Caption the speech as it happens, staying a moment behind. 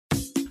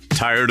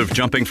Tired of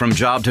jumping from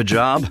job to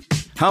job?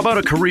 How about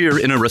a career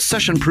in a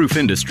recession-proof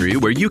industry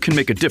where you can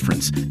make a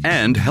difference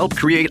and help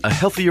create a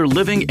healthier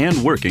living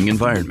and working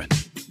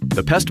environment?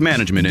 The pest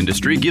management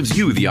industry gives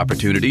you the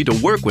opportunity to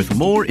work with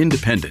more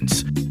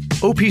independence.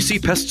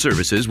 OPC Pest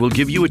Services will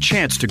give you a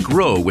chance to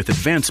grow with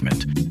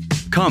advancement.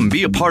 Come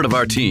be a part of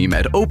our team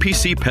at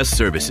OPC Pest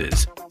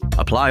Services.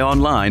 Apply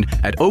online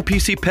at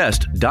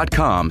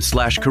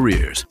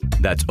opcpest.com/careers.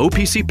 That's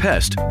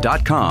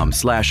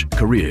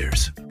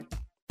opcpest.com/careers.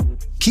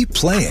 Keep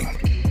playing.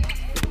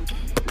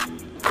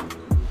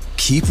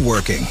 Keep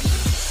working.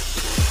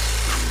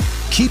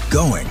 Keep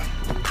going.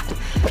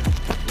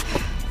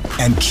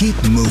 And keep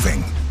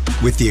moving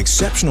with the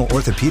exceptional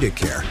orthopedic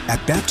care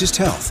at Baptist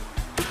Health.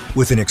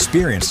 With an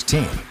experienced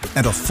team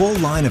and a full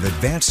line of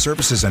advanced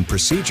services and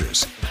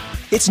procedures,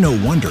 it's no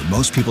wonder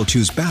most people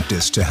choose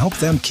Baptist to help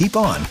them keep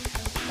on.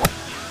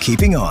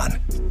 Keeping on.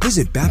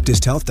 Visit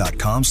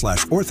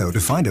baptisthealth.com/ortho to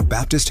find a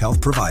Baptist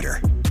Health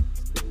provider.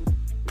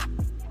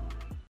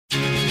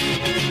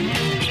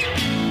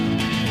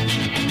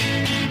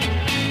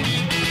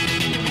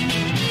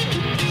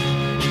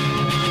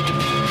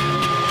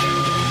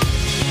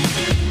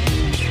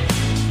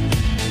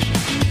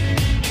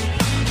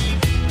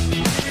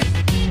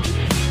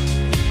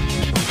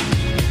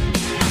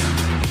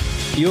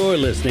 You're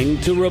listening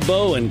to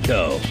Rabaut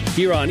Co.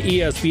 here on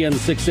ESPN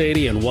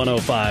 680 and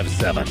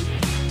 105.7.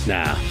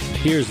 Now,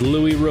 here's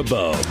Louis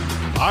Rabaut.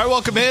 All right,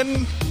 welcome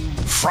in.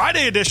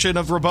 Friday edition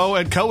of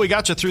Rabaut Co. We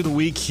got you through the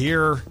week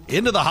here,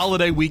 into the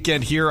holiday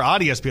weekend here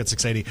on ESPN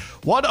 680.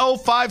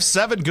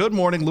 105.7. Good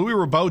morning, Louis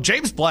Rabaut.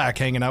 James Black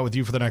hanging out with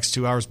you for the next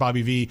 2 hours.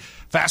 Bobby V.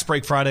 Fast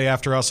break Friday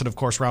after us. And, of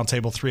course,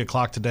 Roundtable 3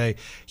 o'clock today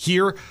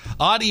here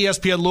on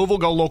ESPN Louisville.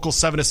 Go local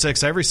 7 to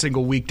 6 every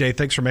single weekday.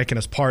 Thanks for making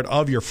us part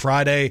of your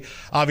Friday.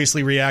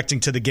 Obviously reacting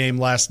to the game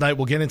last night.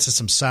 We'll get into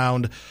some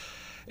sound.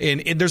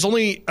 And there's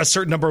only a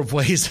certain number of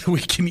ways that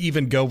we can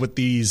even go with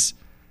these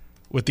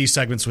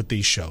segments, with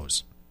these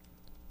shows.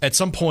 At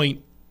some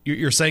point,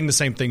 you're saying the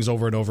same things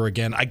over and over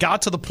again. I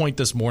got to the point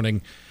this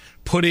morning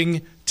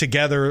putting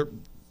together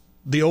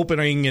the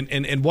opening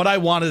and what I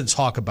wanted to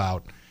talk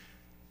about.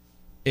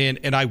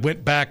 And I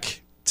went back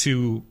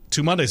to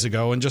 2 Mondays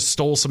ago and just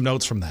stole some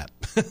notes from that.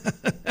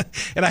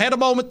 And I had a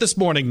moment this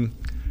morning,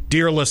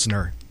 dear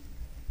listener,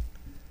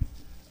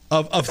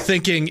 of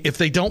thinking, if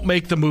they don't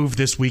make the move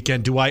this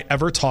weekend, do I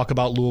ever talk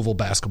about Louisville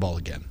basketball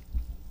again?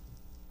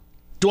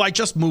 Do I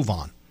just move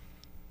on?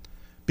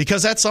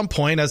 Because at some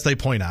point, as they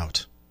point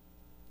out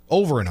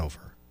over and over,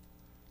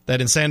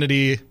 that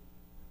insanity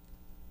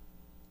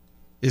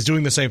is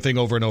doing the same thing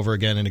over and over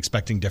again and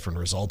expecting different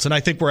results. And I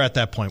think we're at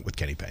that point with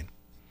Kenny Payne.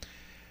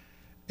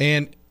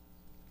 And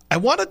I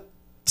want to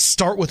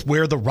start with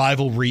where the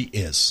rivalry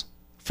is.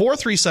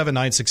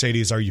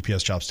 437-9680 is our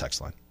UPS Jobs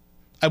text line.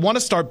 I want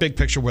to start big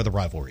picture where the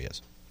rivalry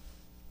is.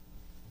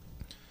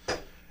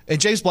 And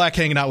James Black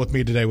hanging out with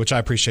me today, which I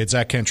appreciate.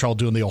 Zach Cantrell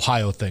doing the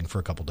Ohio thing for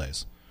a couple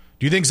days.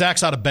 Do you think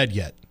Zach's out of bed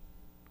yet?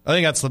 I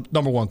think that's the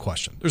number one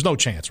question. There's no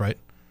chance, right?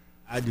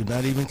 I do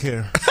not even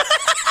care.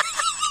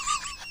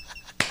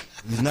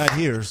 He's not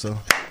here, so.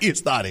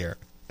 He's not here.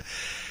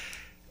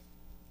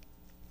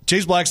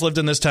 James Black's lived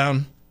in this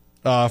town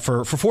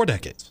for 4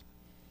 decades.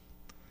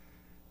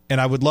 And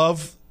I would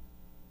love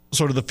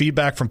sort of the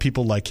feedback from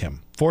people like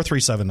him.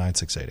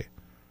 437-9680.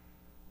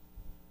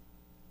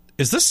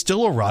 Is this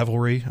still a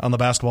rivalry on the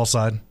basketball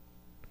side?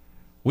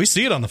 We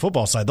see it on the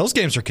football side. Those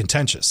games are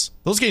contentious.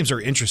 Those games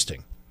are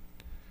interesting.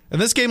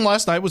 And this game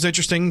last night was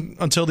interesting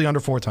until the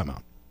under 4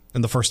 timeout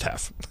in the first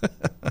half.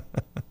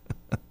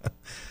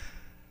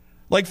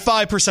 Like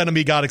 5% of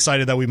me got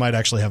excited that we might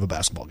actually have a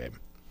basketball game.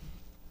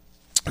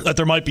 That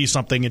there might be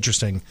something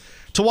interesting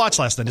to watch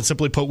last night. And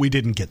simply put, we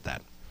didn't get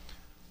that.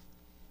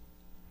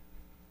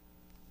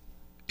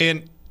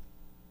 And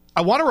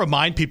I want to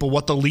remind people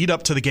what the lead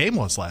up to the game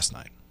was last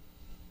night.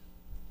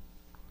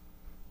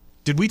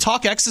 Did we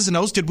talk X's and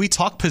O's? Did we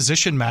talk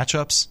position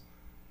matchups?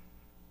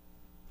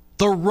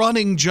 The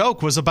running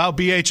joke was about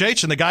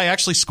BHH, and the guy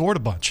actually scored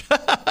a bunch.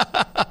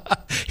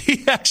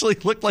 He actually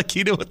looked like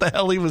he knew what the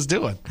hell he was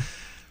doing.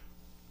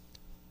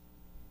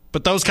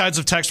 But those kinds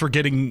of texts were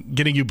getting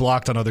you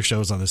blocked on other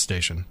shows on this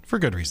station for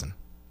good reason.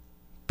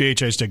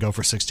 BHH did go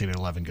for 16 and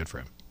 11. Good for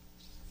him.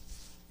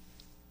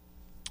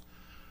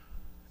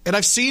 And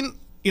I've seen,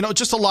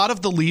 just a lot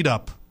of the lead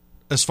up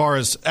as far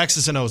as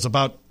X's and O's,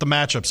 about the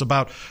matchups,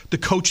 about the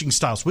coaching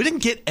styles. We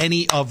didn't get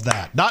any of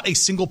that. Not a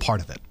single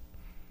part of it.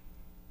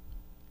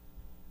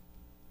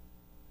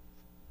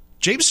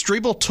 James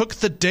Strebel took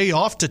the day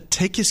off to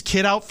take his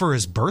kid out for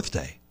his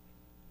birthday.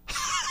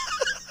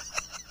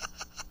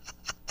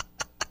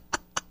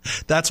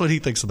 That's what he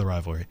thinks of the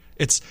rivalry.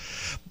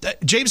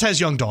 James has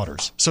young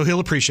daughters, so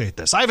he'll appreciate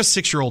this. I have a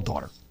 6-year-old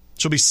daughter.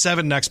 She'll be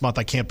 7 next month.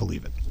 I can't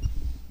believe it.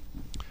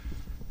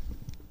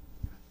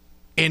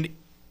 And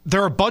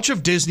there are a bunch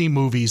of Disney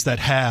movies that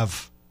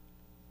have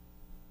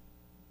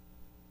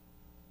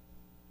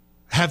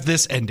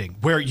this ending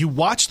where you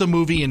watch the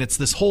movie and it's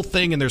this whole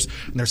thing, and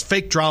there's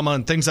fake drama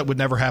and things that would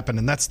never happen,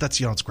 and that's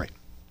it's great.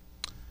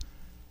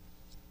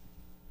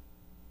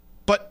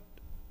 But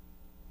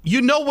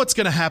you know what's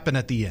going to happen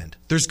at the end.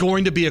 There's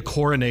going to be a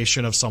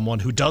coronation of someone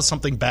who does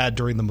something bad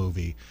during the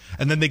movie,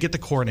 and then they get the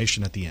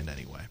coronation at the end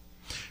anyway.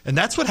 And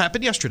that's what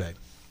happened yesterday.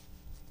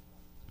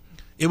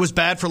 It was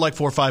bad for like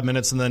 4 or 5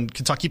 minutes, and then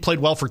Kentucky played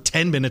well for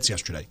 10 minutes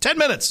yesterday. 10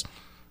 minutes!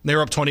 And they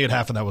were up 20 at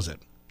half, and that was it.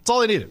 That's all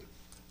they needed.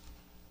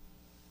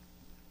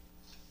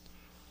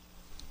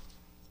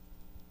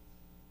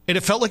 And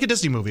it felt like a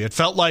Disney movie. It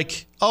felt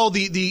like, oh,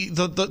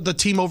 the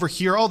team over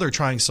here, oh, they're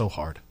trying so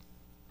hard.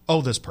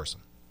 Oh, this person.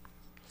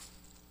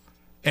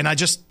 And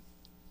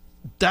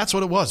that's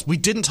what it was. We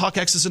didn't talk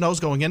X's and O's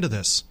going into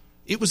this.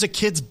 It was a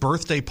kid's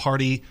birthday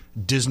party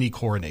Disney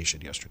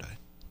coronation yesterday.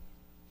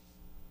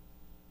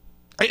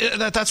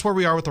 That's where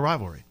we are with the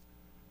rivalry.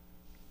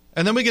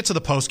 And then we get to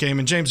the postgame,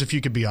 and James, if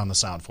you could be on the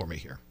sound for me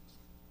here.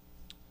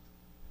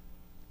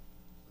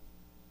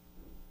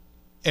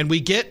 And we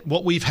get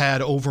what we've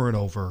had over and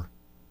over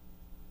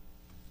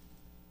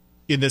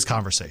in this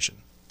conversation.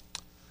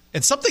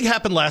 And something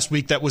happened last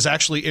week that was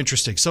actually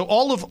interesting. So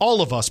all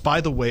of us,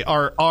 by the way,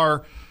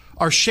 are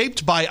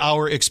shaped by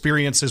our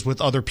experiences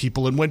with other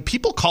people. And when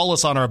people call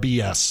us on our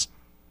BS,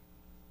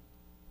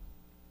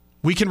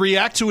 we can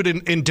react to it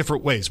in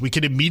different ways. We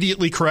can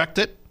immediately correct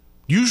it.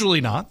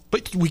 Usually not,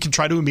 but we can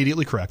try to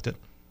immediately correct it.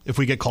 If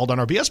we get called on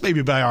our BS,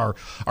 maybe by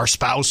our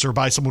spouse or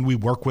by someone we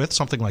work with,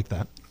 something like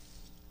that.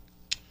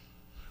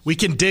 We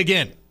can dig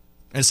in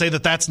and say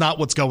that that's not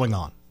what's going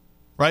on,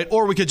 right?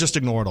 Or we could just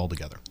ignore it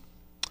altogether.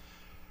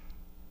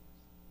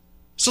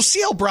 So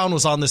C.L. Brown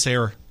was on this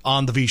air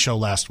on the V Show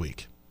last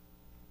week.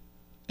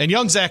 And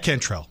young Zach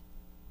Cantrell,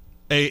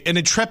 an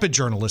intrepid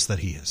journalist that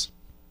he is,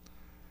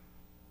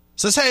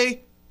 says,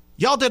 hey,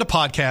 y'all did a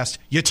podcast.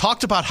 You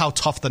talked about how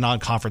tough the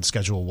non-conference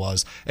schedule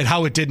was and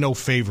how it did no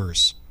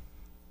favors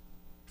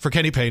for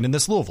Kenny Payne and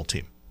this Louisville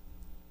team.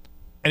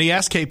 And he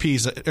asked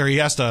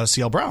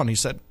C.L. Brown, he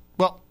said,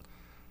 well,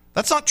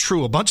 that's not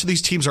true. A bunch of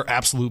these teams are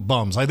absolute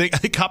bums. I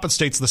think Coppin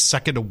State's the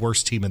second to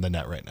worst team in the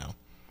net right now.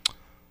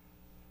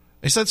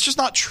 He said it's just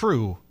not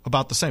true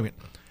about the same.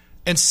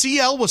 And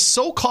CL was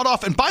so caught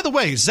off. And by the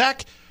way,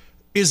 Zach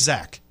is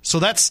Zach. So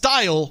that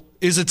style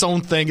is its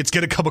own thing. It's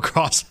going to come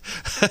across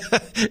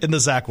in the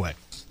Zach way.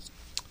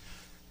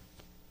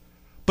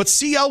 But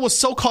CL was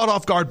so caught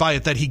off guard by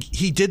it that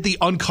he did the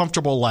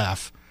uncomfortable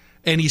laugh.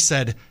 And he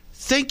said,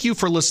 thank you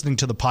for listening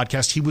to the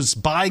podcast. He was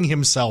buying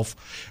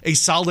himself a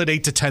solid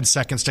 8 to 10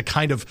 seconds to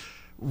kind of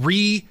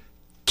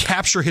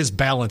recapture his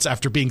balance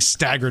after being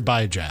staggered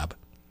by a jab.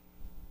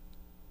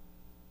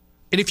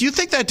 And if you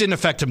think that didn't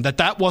affect him,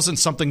 that wasn't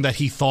something that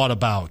he thought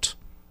about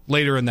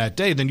later in that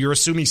day, then you're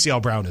assuming C.L.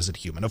 Brown isn't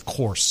human. Of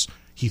course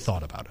he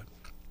thought about it.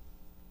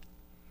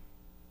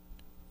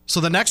 So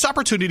the next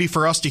opportunity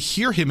for us to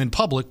hear him in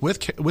public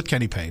with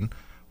Kenny Payne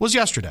was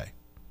yesterday.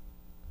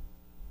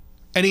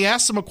 And he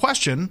asked him a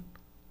question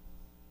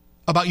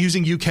about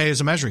using UK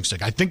as a measuring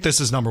stick. I think this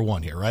is number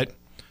one here, right?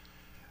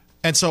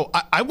 And so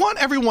I want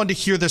everyone to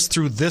hear this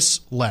through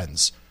this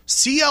lens.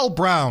 C.L.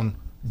 Brown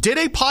did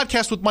a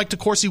podcast with Mike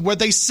DeCourcy where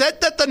they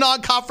said that the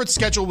non-conference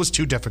schedule was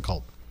too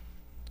difficult.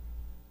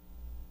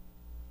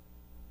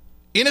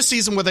 In a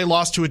season where they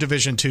lost to a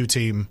Division II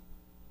team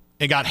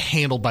and got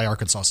handled by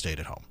Arkansas State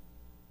at home.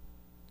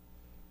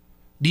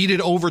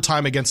 Needed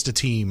overtime against a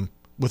team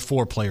with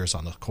 4 players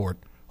on the court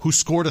who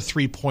scored a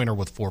 3-pointer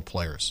with 4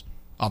 players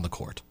on the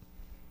court.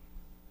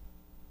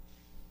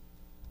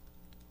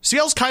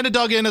 CL's kind of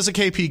dug in as a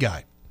KP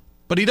guy,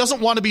 but he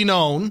doesn't want to be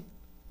known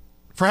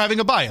for having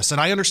a bias, and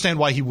I understand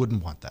why he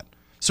wouldn't want that.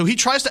 So he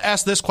tries to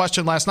ask this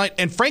question last night,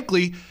 and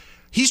frankly,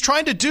 he's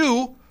trying to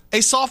do a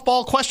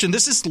softball question.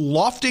 This is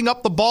lofting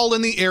up the ball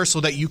in the air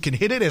so that you can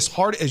hit it as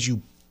hard as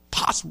you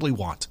possibly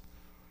want.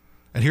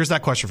 And here's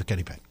that question for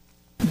Kenny Payne.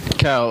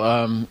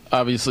 Cal,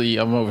 obviously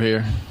I'm over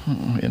here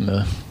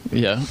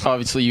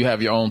obviously you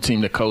have your own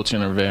team to coach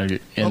and are very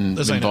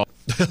involved.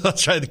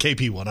 Let's try the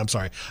KP one. I'm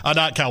sorry.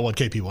 Not Cal 1,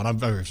 KP 1. I'm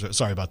very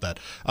sorry about that.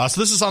 So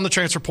this is on the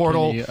transfer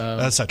portal,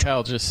 etc.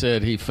 Cal just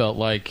said he felt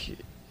like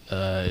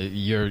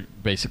you're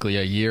basically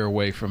a year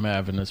away from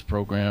having this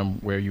program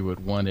where you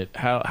would want it.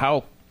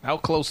 How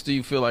close do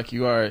you feel like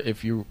you are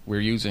if you were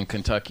using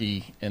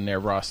Kentucky in their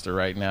roster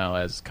right now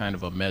as kind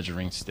of a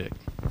measuring stick?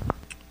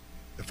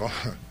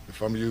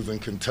 If I'm using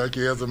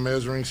Kentucky as a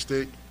measuring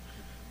stick,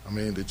 I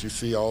mean, did you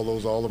see all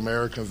those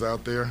All-Americans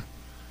out there?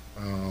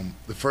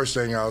 The first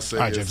thing I'll say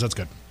all right, James, that's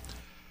good.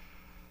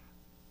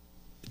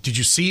 Did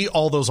you see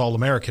all those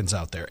All-Americans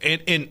out there?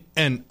 And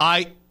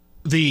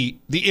the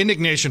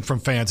indignation from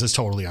fans is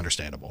totally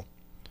understandable.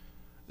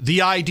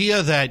 The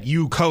idea that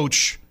you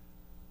coach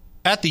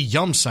at the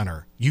Yum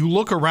Center, you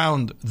look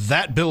around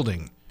that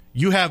building,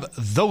 you have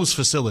those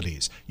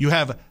facilities, you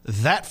have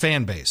that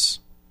fan base.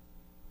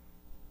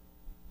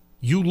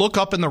 You look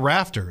up in the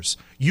rafters.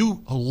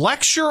 You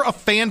lecture a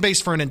fan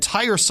base for an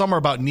entire summer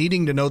about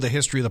needing to know the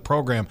history of the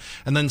program.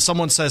 And then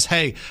someone says,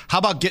 hey, how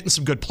about getting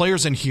some good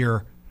players in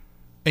here?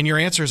 And your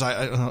answer is,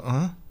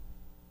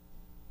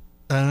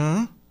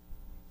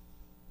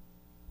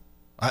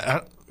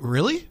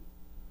 really?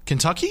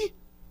 Kentucky?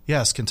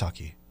 Yes,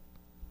 Kentucky.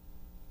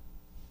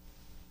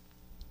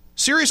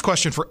 Serious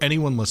question for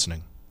anyone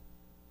listening.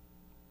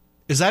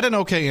 Is that an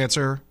okay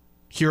answer?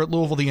 Here at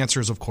Louisville, the answer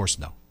is, of course,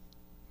 no.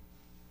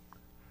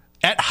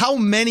 At how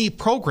many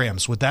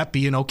programs would that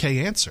be an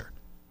okay answer?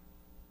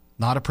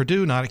 Not at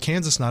Purdue, not at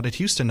Kansas, not at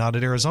Houston, not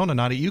at Arizona,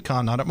 not at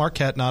UConn, not at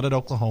Marquette, not at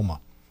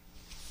Oklahoma,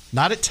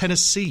 not at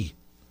Tennessee,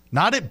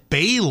 not at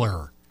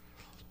Baylor,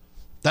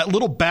 that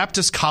little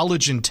Baptist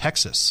college in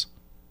Texas.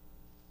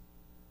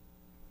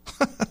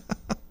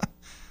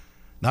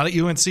 Not at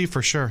UNC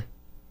for sure.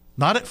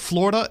 Not at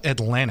Florida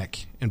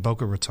Atlantic in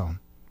Boca Raton.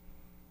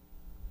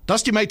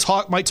 Dusty might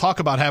talk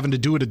about having to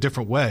do it a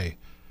different way.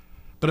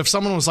 But if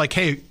someone was like,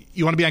 hey,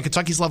 you want to be on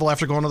Kentucky's level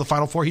after going to the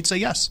Final Four? He'd say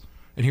yes.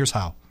 And here's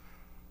how.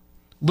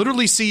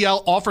 Literally,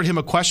 CL offered him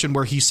a question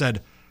where he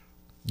said,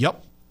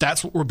 yep,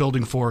 that's what we're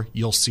building for.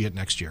 You'll see it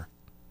next year.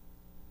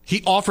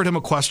 He offered him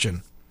a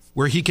question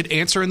where he could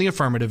answer in the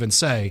affirmative and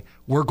say,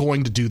 we're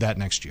going to do that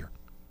next year.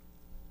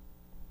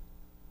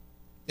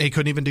 And he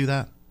couldn't even do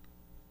that.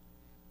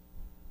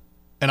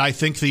 And I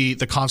think the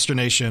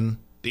consternation,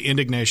 the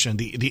indignation,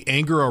 the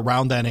anger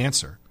around that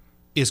answer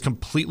is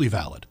completely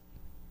valid.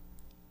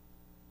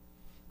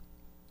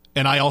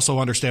 And I also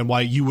understand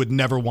why you would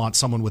never want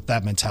someone with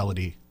that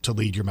mentality to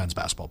lead your men's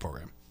basketball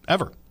program.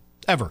 Ever.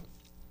 Ever.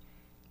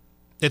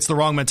 It's the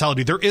wrong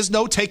mentality. There is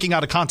no taking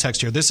out of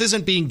context here. This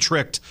isn't being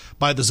tricked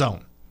by the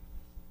zone.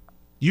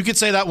 You could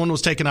say that one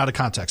was taken out of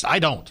context. I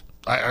don't.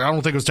 I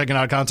don't think it was taken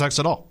out of context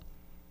at all.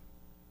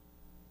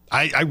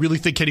 I really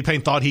think Kenny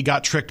Payne thought he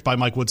got tricked by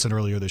Mike Woodson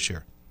earlier this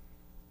year.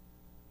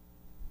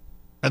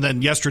 And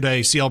then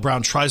yesterday, C.L.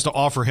 Brown tries to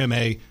offer him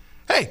hey,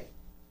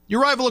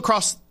 your rival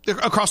across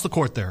the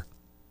court there,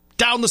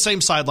 down the same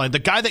sideline, the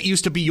guy that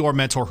used to be your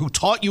mentor, who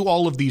taught you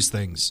all of these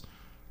things.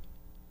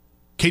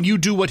 Can you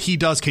do what he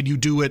does? Can you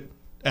do it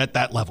at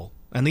that level?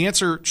 And the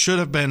answer should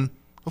have been,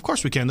 of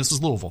course we can. This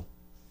is Louisville.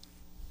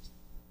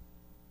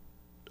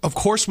 Of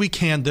course we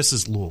can. This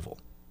is Louisville.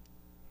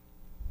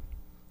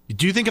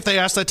 Do you think if they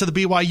asked that to the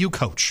BYU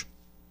coach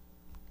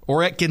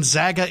or at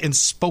Gonzaga in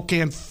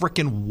Spokane,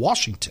 frickin'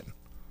 Washington?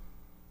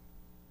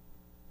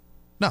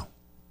 No.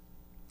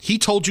 He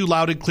told you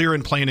loud and clear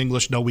in plain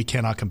English, no, we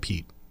cannot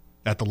compete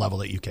at the level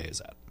that UK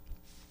is at.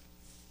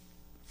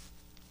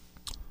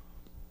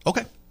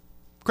 Okay,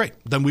 great.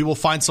 Then we will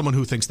find someone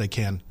who thinks they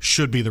can,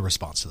 should be the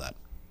response to that.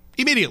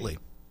 Immediately.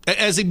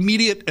 As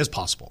immediate as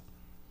possible.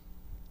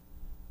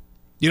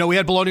 You know, we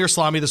had Bologna or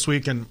Salami this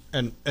week, and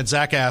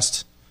Zach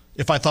asked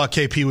if I thought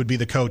KP would be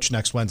the coach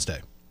next Wednesday.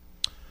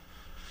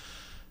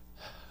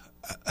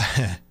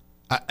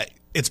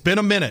 It's been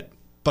a minute,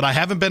 but I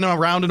haven't been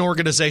around an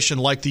organization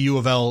like the U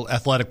of L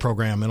athletic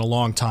program in a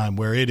long time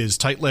where it is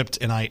tight-lipped,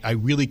 and I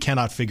really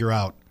cannot figure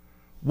out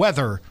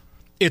whether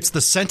it's the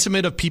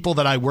sentiment of people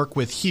that I work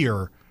with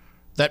here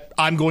that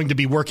I'm going to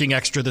be working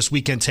extra this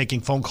weekend,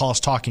 taking phone calls,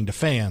 talking to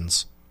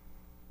fans,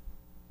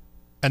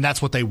 and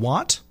that's what they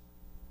want,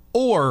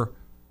 or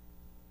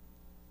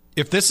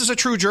if this is a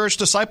true Jurich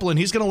disciple and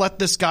he's going to let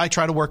this guy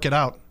try to work it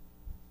out.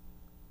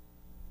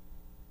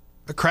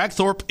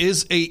 Cragthorpe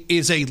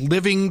is a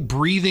living,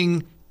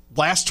 breathing,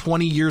 last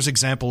 20 years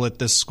example at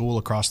this school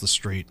across the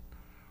street.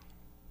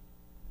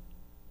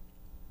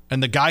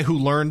 And the guy who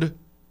learned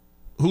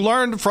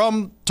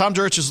from Tom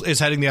Jurich is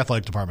heading the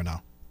athletic department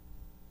now.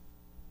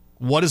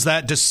 What does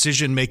that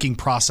decision-making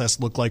process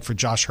look like for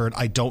Josh Hurd?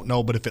 I don't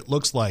know, but if it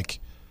looks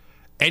like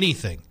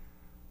anything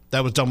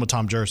that was done with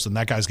Tom Jurich, then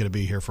that guy's going to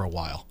be here for a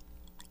while.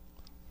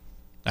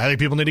 I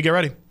think people need to get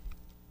ready.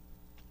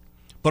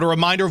 But a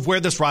reminder of where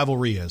this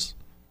rivalry is.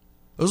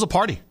 It was a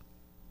party.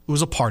 It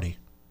was a party.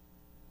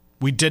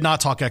 We did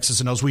not talk X's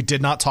and O's. We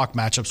did not talk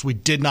matchups. We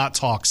did not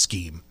talk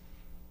scheme.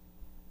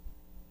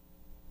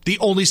 The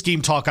only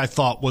scheme talk I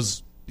thought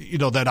was,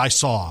 that I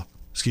saw,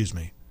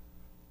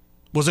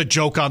 was a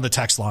joke on the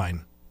text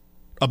line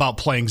about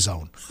playing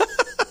zone.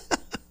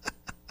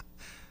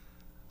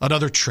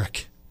 Another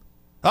trick.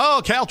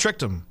 Oh, Cal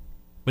tricked him.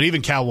 But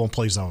even Cal won't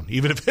play zone,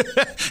 even if they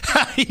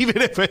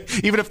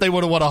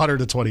would have won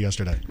 120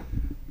 yesterday.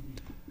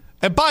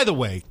 And by the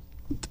way,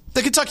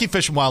 the Kentucky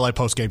Fish and Wildlife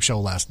postgame show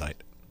last night,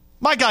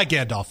 my guy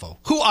Gandolfo,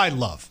 who I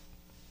love,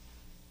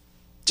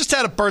 just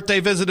had a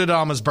birthday, visited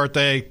on his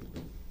birthday,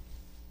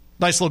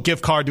 nice little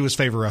gift card to his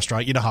favorite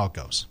restaurant. You know how it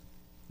goes.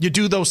 You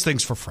do those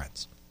things for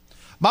friends.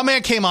 My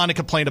man came on and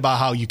complained about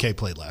how UK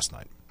played last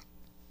night.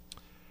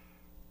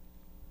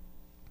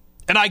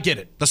 And I get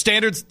it. The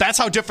standards, that's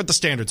how different the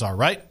standards are,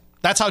 right?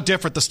 That's how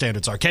different the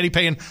standards are. Kenny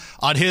Payne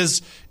on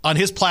his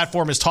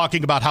platform is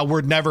talking about how we're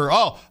never,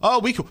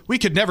 we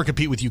could never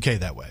compete with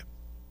UK that way.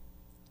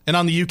 And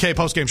on the UK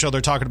postgame show,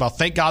 they're talking about,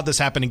 thank God this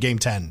happened in Game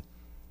 10,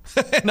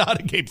 not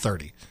in Game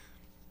 30.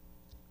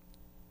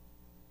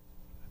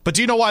 But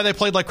do you know why they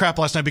played like crap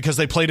last night? Because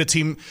they played a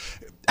team.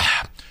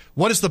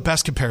 What is the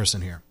best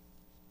comparison here?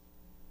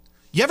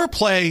 You ever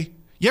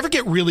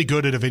get really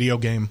good at a video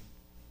game?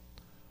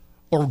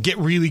 Or get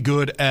really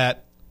good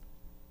at,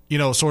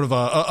 sort of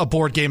a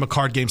board game, a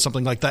card game,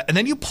 something like that. And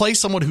then you play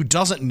someone who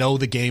doesn't know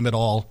the game at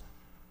all.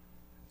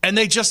 And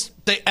they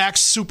act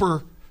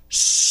super,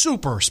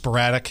 super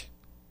sporadic.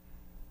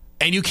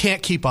 And you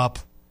can't keep up.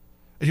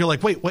 And you're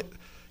like, wait, what?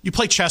 You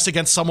play chess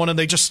against someone and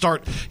they just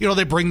start,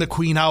 they bring the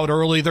queen out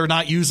early. They're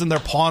not using their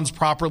pawns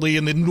properly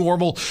in the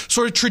normal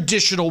sort of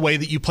traditional way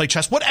that you play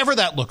chess, whatever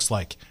that looks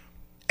like.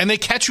 And they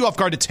catch you off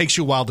guard. It takes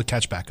you a while to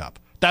catch back up.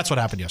 That's what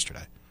happened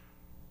yesterday.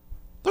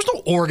 There's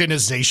no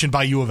organization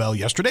by U of L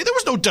yesterday. There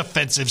was no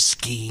defensive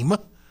scheme.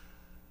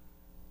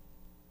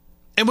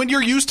 And when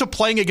you're used to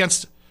playing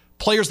against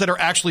players that are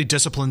actually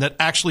disciplined, that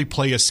actually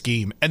play a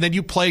scheme, and then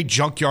you play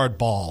junkyard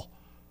ball,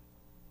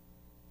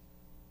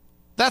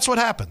 that's what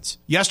happens.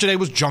 Yesterday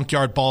was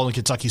junkyard ball, and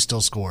Kentucky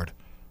still scored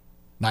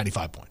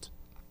 95 points.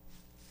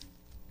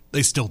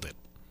 They still did.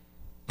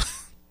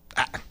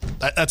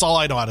 That's all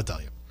I know how to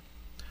tell you.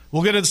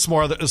 We'll get into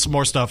some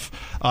more stuff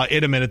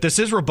in a minute. This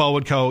is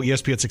Rabaut Co.,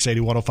 ESPN 680,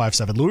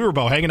 1057. Louis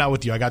Rabaut hanging out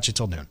with you. I got you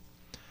till noon.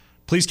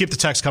 Please keep the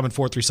text coming,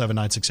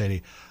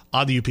 437-9680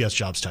 on the UPS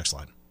Jobs text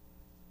line.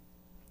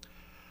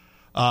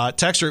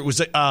 Texter, it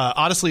was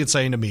honestly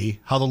insane to me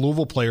how the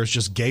Louisville players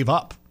just gave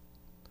up.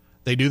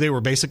 They knew they were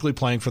basically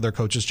playing for their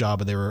coach's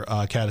job, and they were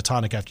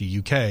catatonic after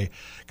UK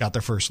got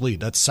their first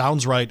lead. That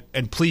sounds right,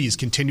 and please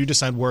continue to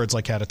send words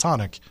like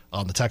catatonic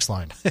on the text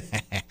line.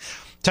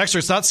 Texter,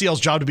 it's not CL's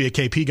job to be a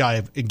KP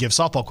guy and give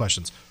softball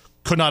questions.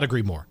 Could not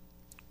agree more.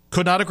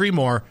 Could not agree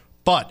more,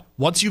 but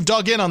once you've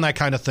dug in on that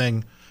kind of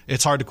thing,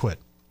 it's hard to quit.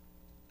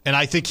 And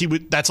I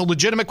think that's a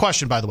legitimate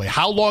question, by the way.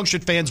 How long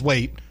should fans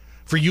wait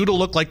for you to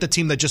look like the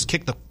team that just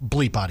kicked the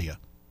bleep out of you?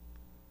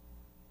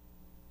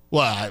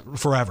 Well,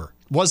 forever.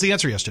 Was the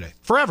answer yesterday.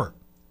 Forever.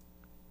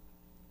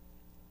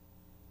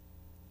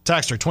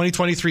 Texter,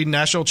 2023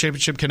 National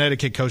Championship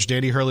Connecticut coach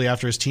Danny Hurley,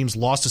 after his teams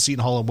lost to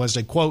Seton Hall on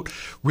Wednesday, quote,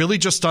 really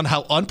just stunned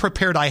how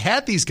unprepared I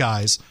had these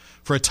guys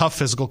for a tough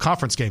physical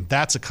conference game.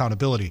 That's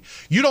accountability.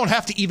 You don't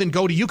have to even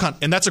go to UConn.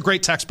 And that's a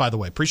great text, by the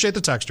way. Appreciate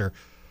the texter.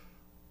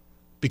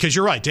 Because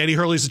you're right. Danny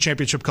Hurley's a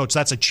championship coach.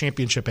 That's a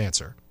championship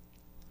answer.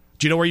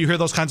 Do you know where you hear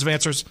those kinds of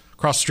answers?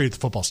 Across the street at the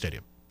football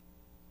stadium.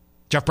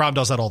 Jeff Brown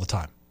does that all the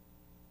time.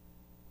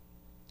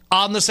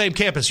 On the same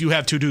campus, you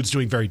have two dudes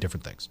doing very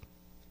different things.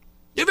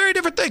 Yeah, very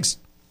different things.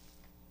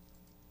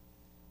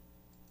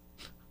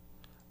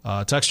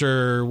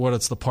 Texter,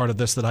 what's the part of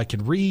this that I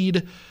can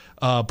read?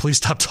 Please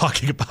stop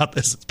talking about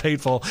this. It's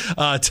painful.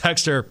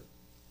 Texter,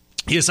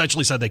 he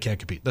essentially said they can't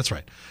compete. That's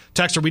right.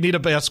 Texter, we need a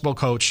basketball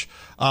coach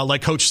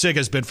like Coach Sig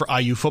has been for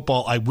IU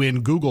football. I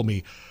win. Google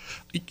me.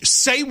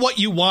 Say what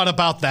you want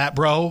about that,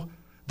 bro.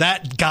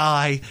 That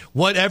guy,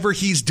 whatever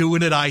he's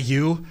doing at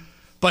IU,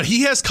 but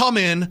he has come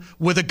in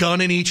with a gun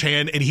in each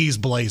hand, and he's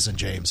blazing,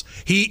 James.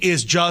 He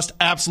is just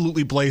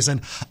absolutely blazing.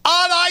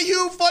 On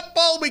IU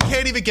football, we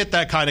can't even get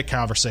that kind of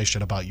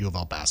conversation about U of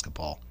L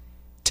basketball.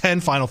 10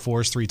 Final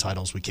Fours, 3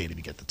 titles. We can't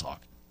even get to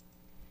talk.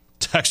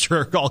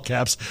 Texture, all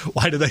caps.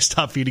 Why did they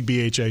stop feeding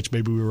BHH?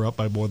 Maybe we were up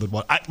by more than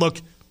one.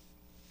 Look,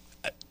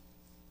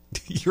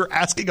 you're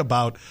asking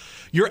about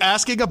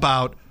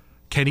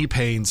Kenny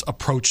Payne's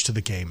approach to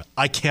the game.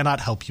 I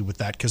cannot help you with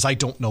that because I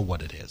don't know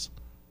what it is.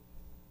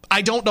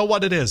 I don't know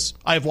what it is.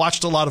 I have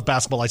watched a lot of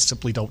basketball. I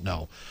simply don't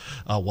know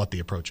what the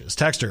approach is.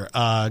 Texter,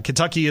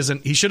 Kentucky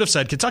isn't, he should have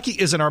said, Kentucky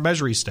isn't our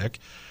measuring stick.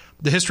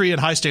 The history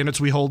and high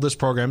standards we hold this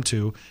program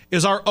to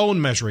is our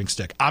own measuring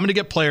stick. I'm going to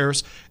get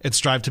players and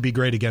strive to be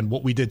great again.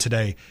 What we did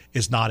today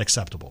is not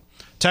acceptable.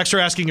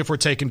 Texter asking if we're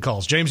taking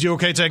calls. James, you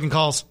okay taking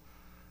calls?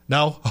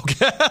 No?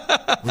 Okay.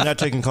 We're not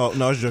taking calls.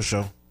 No, it's your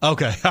show.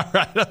 Okay. All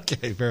right.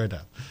 Okay. Fair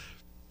enough.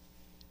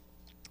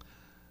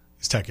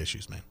 These tech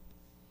issues, man.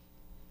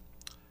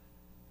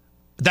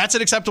 That's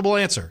an acceptable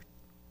answer.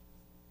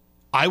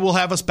 I will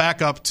have us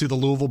back up to the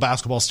Louisville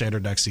basketball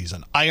standard next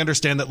season. I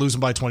understand that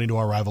losing by 20 to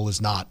our rival is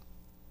not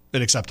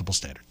an acceptable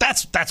standard.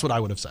 That's what I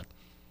would have said.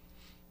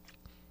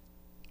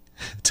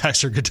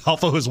 Texter,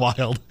 Godolfo is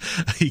wild.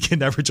 He can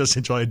never just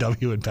enjoy a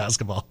W in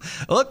basketball.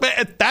 Look,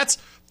 man, that's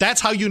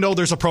how you know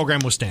there's a program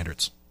with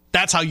standards.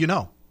 That's how you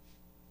know.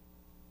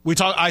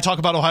 I talk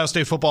about Ohio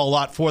State football a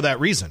lot for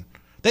that reason.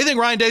 They think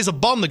Ryan Day's a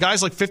bum. The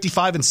guy's like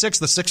 55-6.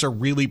 The 6 are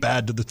really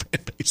bad to the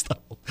fan base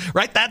level.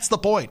 Right? That's the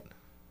point.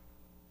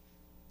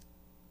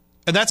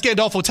 And that's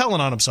Gandolfo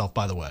telling on himself,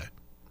 by the way.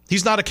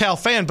 He's not a Cal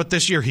fan, but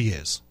this year he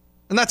is.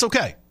 And that's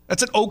okay.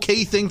 That's an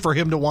okay thing for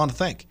him to want to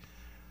think.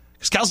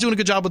 Because Cal's doing a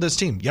good job with his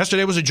team.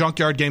 Yesterday was a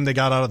junkyard game. They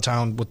got out of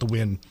town with the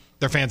win.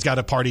 Their fans got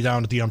a party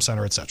down at the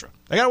Center, etc.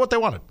 They got what they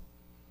wanted.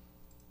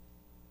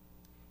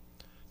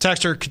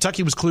 Texter,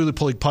 Kentucky was clearly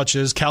pulling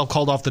punches. Cal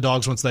called off the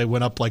dogs once they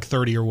went up like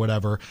 30 or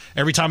whatever.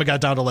 Every time it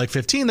got down to like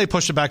 15, they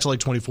pushed it back to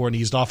like 24 and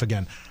eased off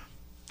again.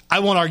 I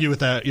won't argue with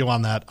that,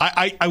 on that.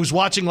 I was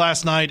watching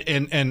last night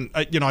and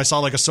I saw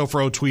like a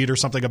Sofro tweet or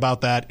something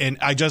about that, and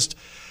I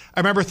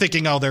remember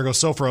thinking, oh, there goes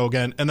Sofro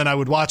again, and then I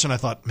would watch and I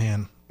thought,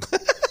 man,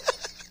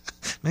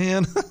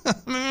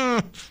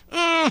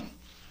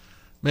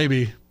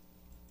 maybe.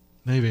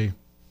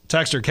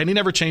 Texter, Kenny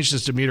never changed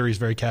his demeanor. He's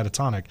very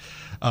catatonic.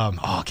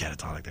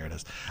 Catatonic. There it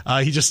is.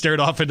 He just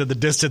stared off into the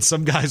distance.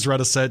 Some guys run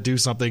a set, do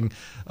something,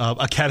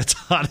 a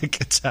catatonic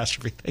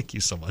catastrophe. Thank you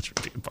so much for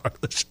being part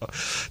of the show.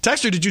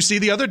 Texter, did you see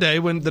the other day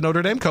when the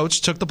Notre Dame coach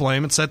took the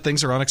blame and said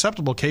things are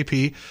unacceptable?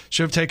 KP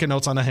should have taken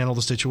notes on how to handle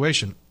the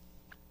situation.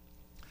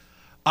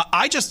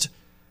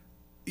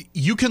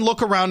 you can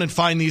look around and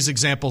find these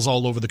examples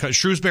all over the country.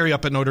 Shrewsbury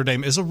up at Notre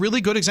Dame is a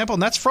really good example,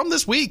 and that's from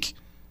this week.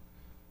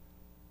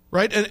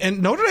 Right?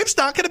 And Notre Dame's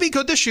not going to be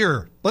good this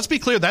year. Let's be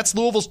clear. That's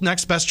Louisville's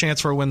next best chance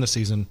for a win this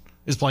season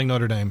is playing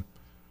Notre Dame.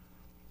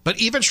 But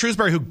even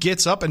Shrewsbury, who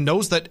gets up and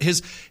knows that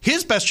his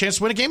best chance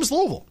to win a game is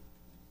Louisville,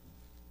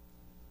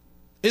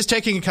 is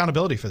taking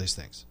accountability for these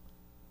things.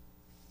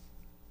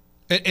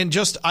 And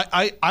just,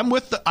 I'm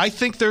with I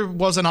think there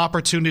was an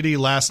opportunity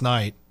last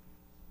night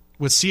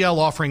with CL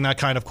offering that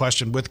kind of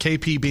question, with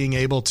KP being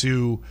able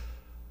to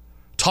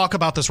talk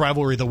about this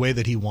rivalry the way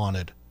that he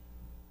wanted.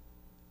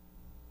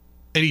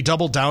 And he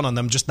doubled down on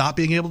them just not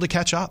being able to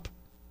catch up.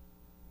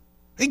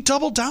 He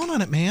doubled down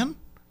on it, man.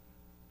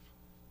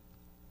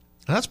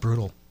 And that's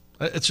brutal.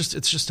 It's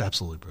just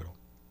absolutely brutal.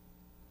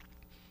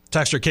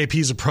 Texter,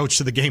 KP's approach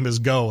to the game is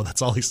go.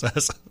 That's all he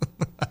says.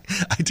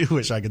 I do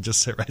wish I could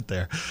just sit right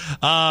there.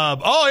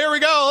 Here we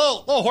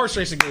go. Oh, horse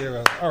racing.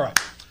 All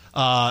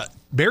right.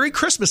 Merry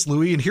Christmas,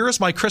 Louie, and here is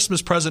my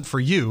Christmas present for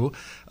you.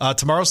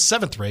 Tomorrow's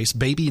 7th race,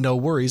 Baby No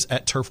Worries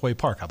at Turfway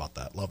Park. How about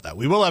that? Love that.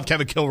 We will have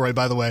Kevin Kilroy,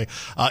 by the way,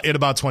 in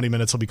about 20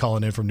 minutes. He'll be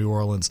calling in from New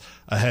Orleans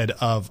ahead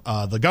of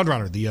the Gun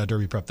Runner, the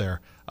Derby Prep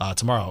there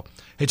tomorrow.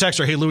 Hey,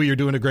 Texter. Hey, Louie, you're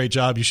doing a great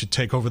job. You should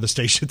take over the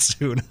station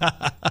soon.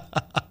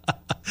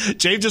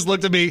 James just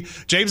looked at me.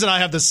 James and I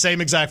have the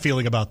same exact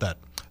feeling about that.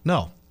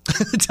 No.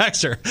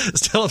 Texter,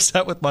 still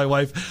upset with my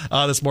wife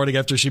this morning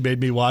after she made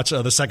me watch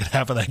the second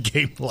half of that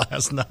game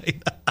last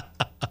night.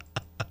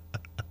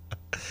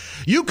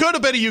 You could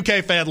have been a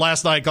UK fan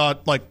last night,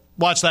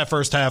 watched that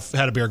first half,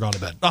 had a beer, gone to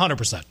bed.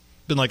 100%.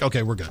 Been like,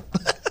 okay, we're good.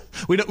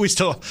 we're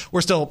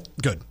still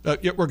good.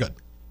 Yeah, we're good.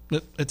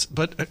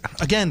 But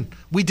again,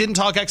 we didn't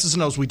talk X's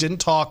and O's. We didn't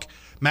talk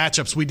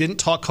matchups. We didn't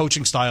talk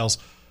coaching styles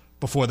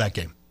before that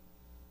game.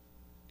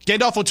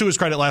 Gandolfo, to his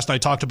credit, last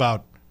night talked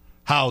about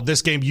how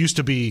this game used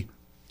to be,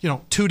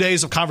 2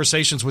 days of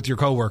conversations with your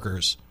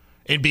coworkers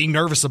and being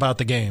nervous about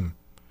the game.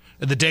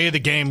 And the day of the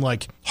game,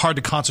 hard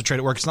to concentrate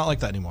at work. It's not like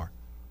that anymore.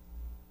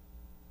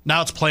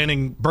 Now it's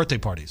planning birthday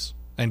parties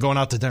and going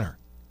out to dinner.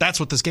 That's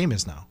what this game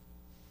is now.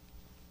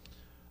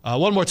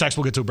 One more text.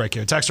 We'll get to a break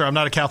here. Texter, I'm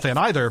not a Cal fan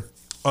either,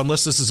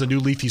 unless this is a new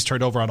leaf he's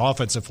turned over on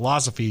offensive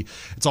philosophy.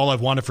 It's all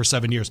I've wanted for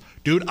 7 years.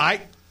 Dude, I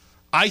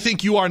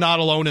think you are not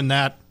alone in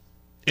that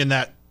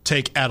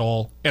take at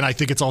all, and I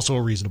think it's also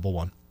a reasonable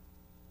one.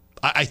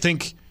 I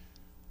think,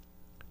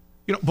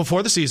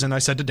 before the season, I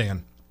said to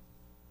Dan,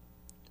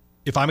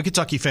 if I'm a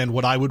Kentucky fan,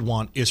 what I would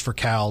want is for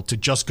Cal to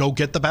just go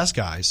get the best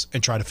guys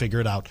and try to figure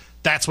it out.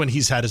 That's when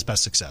he's had his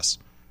best success.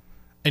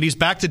 And he's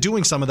back to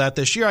doing some of that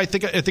this year. I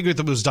think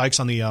it was Dykes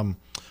on the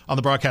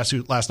broadcast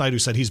last night who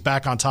said he's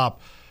back on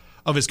top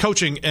of his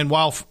coaching. And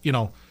while,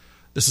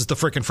 this is the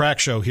frickin' frack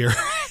show here,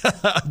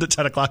 the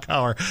 10 o'clock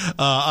hour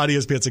on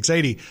ESPN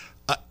 680,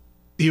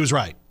 he was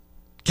right.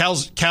 Cal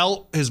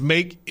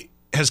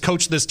has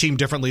coached this team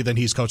differently than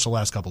he's coached the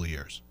last couple of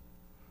years.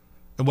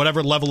 And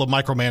whatever level of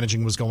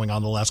micromanaging was going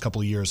on the last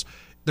couple of years,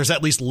 there's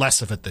at least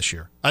less of it this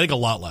year. I think a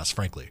lot less,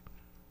 frankly.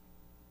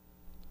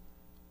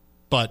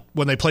 But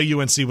when they play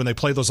UNC, when they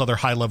play those other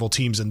high-level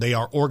teams, and they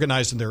are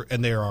organized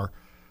and they are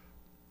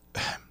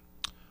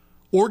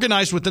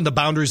organized within the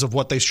boundaries of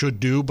what they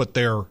should do, but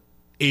they're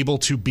able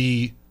to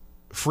be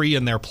free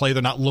in their play.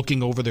 They're not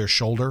looking over their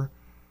shoulder.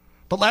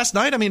 But last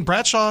night,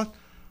 Bradshaw,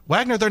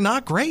 Wagner, they're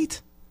not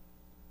great.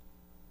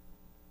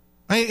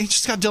 He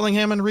just got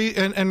Dillingham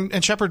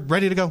and Shepard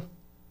ready to go.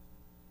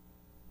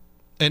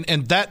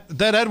 And that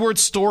Edwards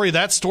story,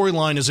 that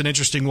storyline is an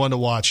interesting one to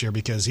watch here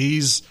because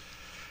he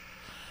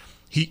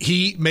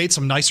made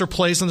some nicer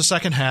plays in the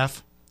second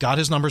half, got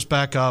his numbers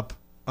back up,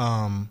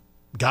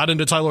 got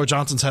into Tyler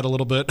Johnson's head a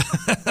little bit.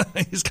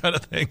 These kind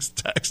of things.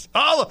 Text.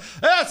 Oh,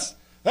 yes!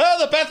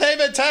 Oh, the Beth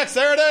Haven text.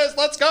 There it is.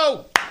 Let's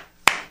go.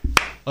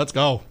 Let's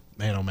go.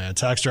 Man, oh man.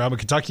 Texter, I'm a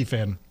Kentucky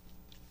fan.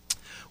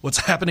 What's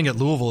happening at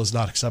Louisville is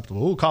not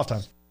acceptable. Ooh, cough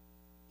time.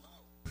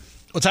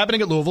 What's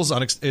happening at Louisville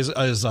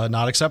is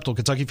not acceptable.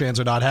 Kentucky fans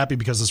are not happy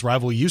because this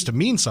rivalry used to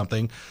mean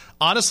something.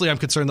 Honestly, I'm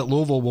concerned that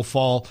Louisville will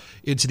fall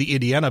into the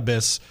Indiana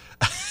abyss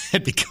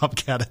and become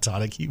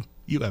catatonic.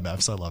 You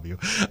MFs, I love you.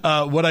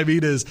 What I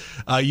mean is,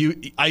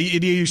 Indiana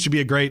used to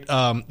be great,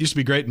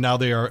 and now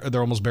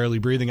they're almost barely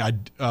breathing.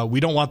 We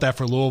don't want that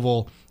for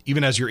Louisville,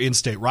 even as your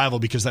in-state rival,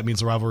 because that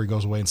means the rivalry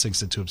goes away and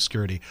sinks into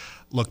obscurity.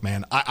 Look,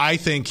 man, I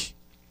think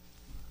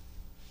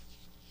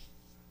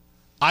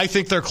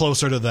they're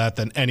closer to that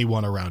than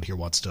anyone around here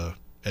wants to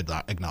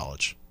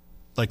acknowledge.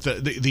 Like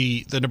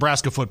the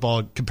Nebraska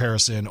football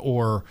comparison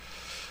or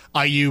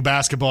IU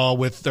basketball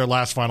with their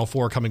last Final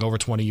Four coming over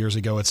 20 years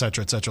ago, et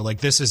cetera, et cetera. Like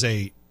this is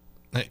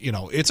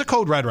it's a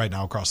code red right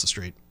now across the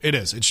street. It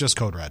is. It's just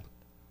code red.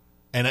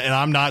 And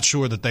I'm not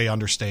sure that they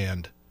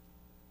understand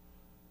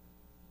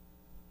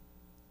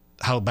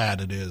how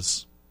bad it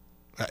is.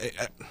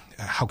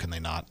 How can they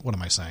not? What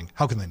am I saying?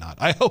 How can they not?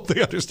 I hope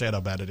they understand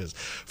how bad it is.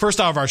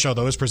 First hour of our show,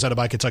 though, is presented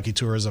by Kentucky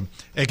Tourism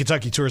and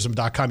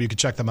KentuckyTourism.com. You can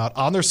check them out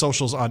on their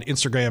socials, on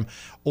Instagram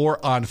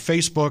or on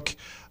Facebook.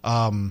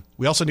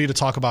 We also need to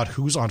talk about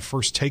who's on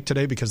First Take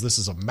today because this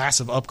is a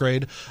massive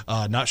upgrade.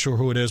 Not sure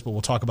who it is, but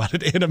we'll talk about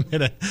it in a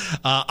minute.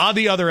 On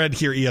the other end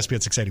here,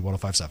 ESPN 680,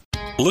 105.7.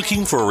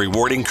 Looking for a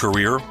rewarding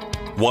career?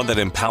 One that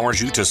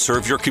empowers you to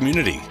serve your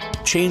community,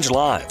 change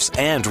lives,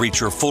 and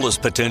reach your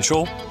fullest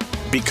potential?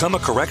 Become a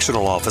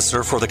correctional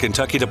officer for the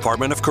Kentucky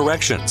Department of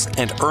Corrections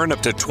and earn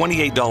up to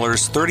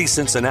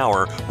 $28.30 an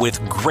hour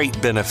with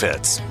great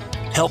benefits.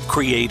 Help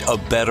create a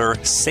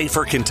better,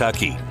 safer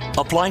Kentucky.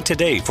 Apply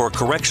today for a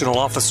correctional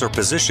officer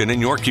position in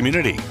your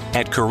community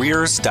at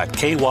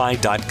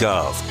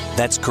careers.ky.gov.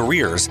 That's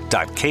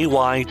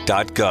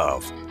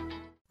careers.ky.gov.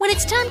 When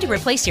it's time to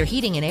replace your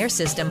heating and air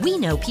system, we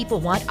know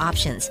people want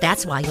options.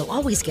 That's why you'll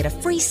always get a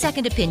free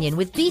second opinion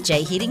with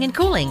BJ Heating and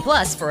Cooling.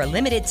 Plus, for a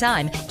limited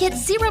time, get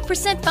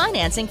 0%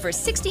 financing for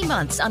 60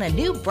 months on a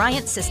new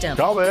Bryant system.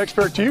 Call the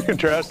experts you can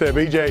trust at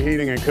BJ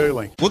Heating and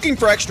Cooling. Looking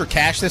for extra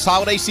cash this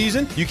holiday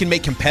season? You can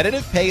make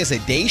competitive pay as a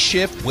day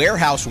shift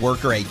warehouse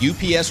worker at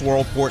UPS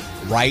Worldport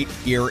right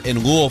here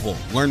in Louisville.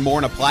 Learn more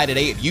and apply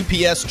today at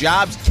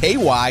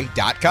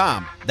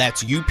upsjobsky.com.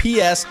 That's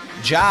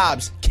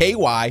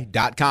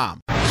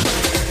upsjobsky.com.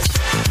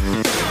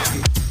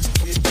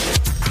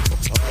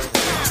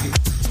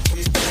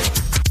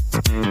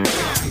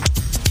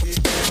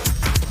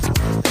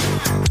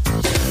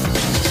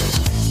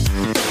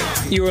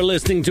 You are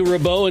listening to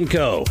Rabaut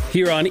Co.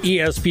 here on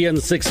ESPN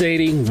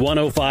 680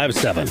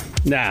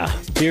 105.7. Now,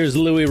 here's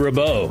Louis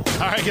Rabaut.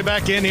 All right, get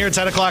back in here.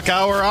 10 o'clock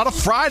hour on a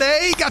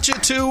Friday. Got you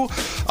to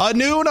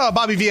noon.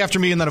 Bobby V after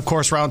me. And then, of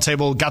course,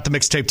 Roundtable. Got the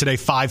mixtape today,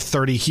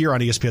 5:30 here on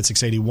ESPN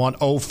 680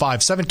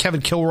 105.7.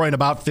 Kevin Kilroy in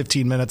about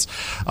 15 minutes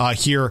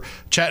here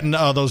chatting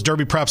those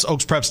Derby preps,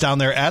 Oaks preps down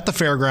there at the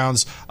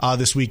fairgrounds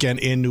this weekend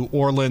in New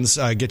Orleans.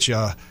 Get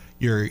you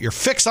your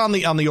fix on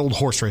the old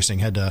horse racing.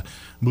 Had to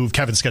move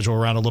Kevin's schedule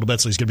around a little bit,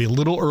 so he's going to be a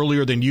little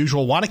earlier than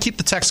usual. Want to keep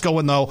the text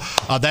going, though.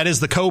 That is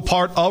the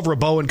co-part of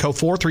Rabaut & Co.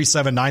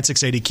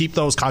 437-9680. Keep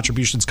those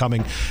contributions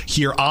coming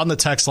here on the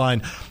text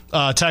line.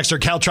 Texter,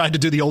 Cal tried to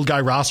do the old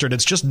guy roster, and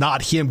it's just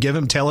not him. Give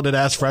him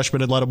talented-ass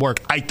freshmen and let him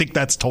work. I think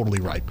that's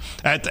totally right.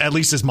 At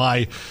least is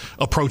my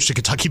approach to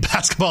Kentucky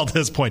basketball at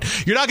this point.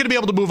 You're not going to be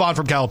able to move on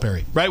from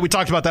Calipari, right? We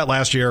talked about that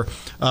last year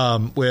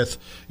with,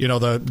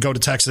 the go to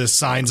Texas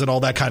signs and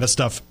all that kind of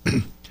stuff.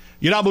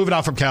 You're not moving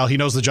on from Cal. He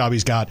knows the job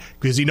he's got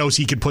because he knows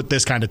he can put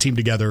this kind of team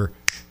together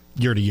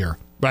year to year,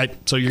 right?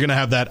 So you're going to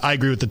have that. I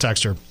agree with the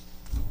texter.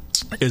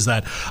 Is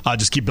that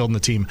just keep building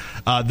the team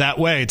that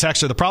way.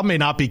 Texter, the problem may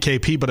not be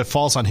KP, but it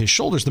falls on his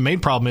shoulders. The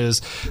main problem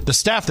is the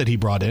staff that he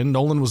brought in.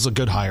 Nolan was a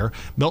good hire.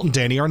 Milton,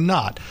 Danny are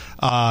not.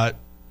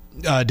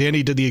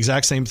 Danny did the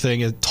exact same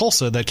thing at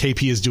Tulsa that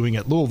KP is doing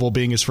at Louisville,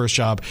 being his first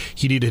job.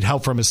 He needed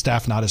help from his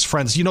staff, not his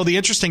friends. The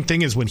interesting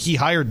thing is when he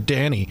hired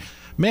Danny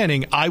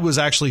Manning, I was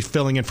actually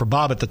filling in for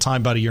Bob at the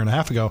time about a year and a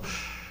half ago.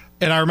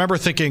 And I remember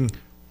thinking,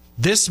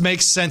 this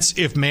makes sense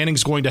if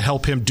Manning's going to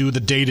help him do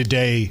the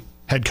day-to-day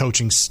head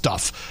coaching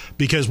stuff,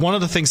 because one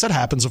of the things that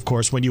happens, of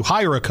course, when you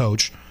hire a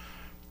coach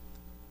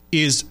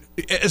is,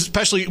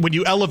 especially when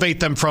you elevate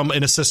them from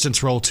an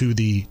assistant's role to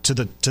the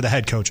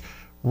head coach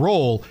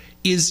role,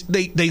 is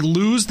they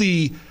lose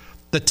the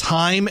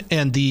time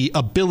and the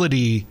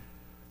ability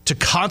to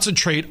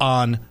concentrate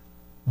on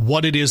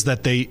what it is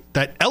that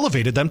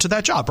elevated them to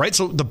that job, right?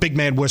 So the big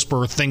man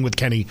whisperer thing with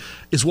Kenny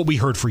is what we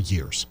heard for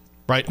years,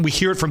 right? We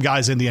hear it from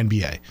guys in the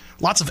NBA.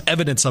 Lots of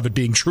evidence of it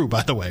being true,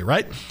 by the way,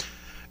 right?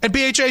 And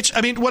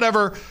BHH,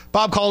 whatever.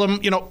 Bob called him,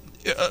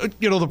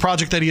 the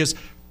project that he is.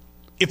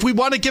 If we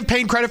want to give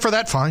Payne credit for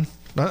that, fine.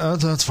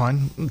 That's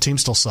fine. The team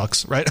still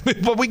sucks, right?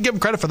 But we can give him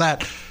credit for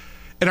that.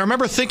 And I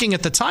remember thinking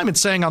at the time and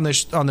saying on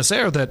this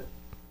air that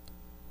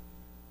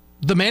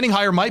the Manning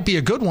hire might be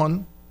a good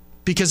one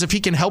because if he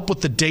can help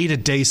with the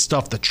day-to-day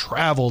stuff, the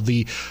travel,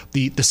 the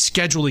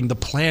scheduling, the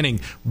planning,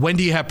 when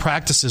do you have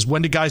practices,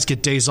 when do guys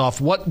get days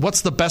off,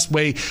 what's the best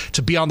way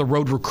to be on the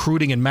road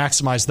recruiting and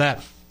maximize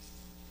that.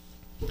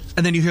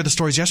 And then you hear the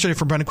stories yesterday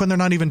from Brendan Quinn. They're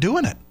not even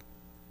doing it.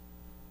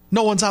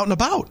 No one's out and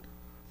about.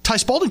 Ty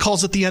Spalding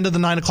calls at the end of the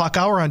 9 o'clock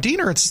hour on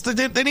Diener. They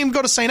didn't even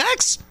go to St.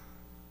 X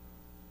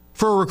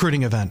for a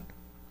recruiting event.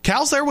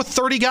 Cal's there with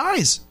 30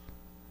 guys.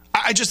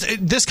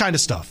 This kind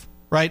of stuff,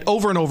 right?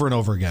 Over and over and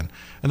over again.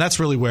 And that's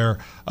really where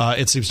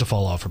it seems to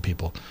fall off for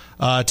people.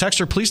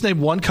 Texter, please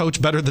name one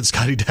coach better than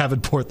Scotty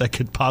Davenport that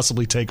could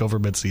possibly take over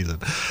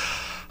midseason.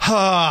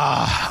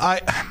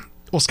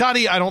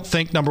 Scotty, I don't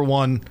think, number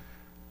one,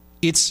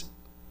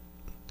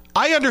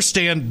 I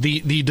understand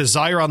the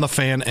desire on the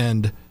fan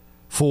end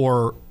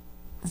for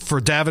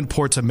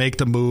Davenport to make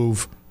the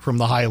move from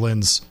the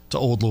Highlands to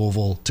Old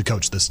Louisville to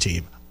coach this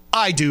team.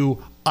 I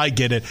do. I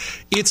get it.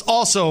 It's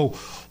also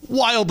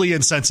wildly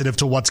insensitive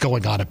to what's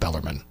going on at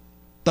Bellarmine.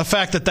 The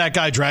fact that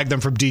guy dragged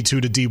them from D2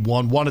 to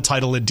D1, won a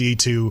title in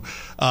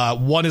D2,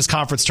 won his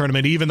conference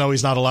tournament, even though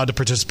he's not allowed to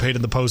participate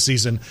in the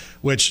postseason,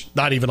 which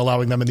not even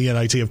allowing them in the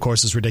NIT, of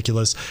course, is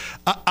ridiculous.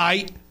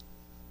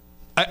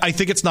 I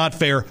think it's not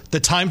fair. The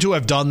time to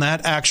have done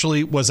that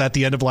actually was at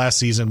the end of last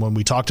season when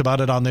we talked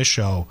about it on this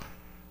show.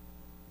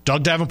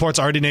 Doug Davenport's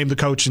already named the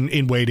coach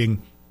in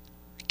waiting.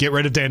 Get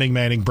rid of Danny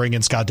Manning, bring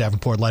in Scott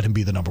Davenport, let him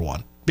be the number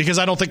one. Because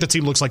I don't think the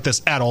team looks like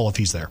this at all if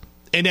he's there.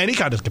 In any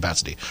kind of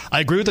capacity.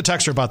 I agree with the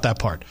texter about that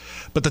part.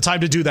 But the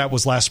time to do that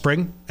was last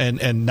spring,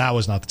 and now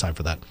is not the time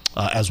for that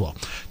as well.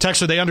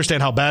 Texter, they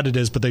understand how bad it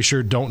is, but they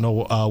sure don't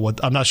know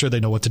I'm not sure they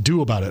know what to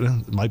do about it.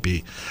 It might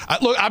be.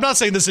 Look, I'm not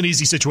saying this is an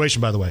easy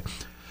situation, by the way.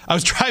 I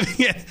was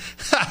driving in.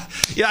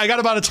 Yeah, I got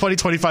about a 20,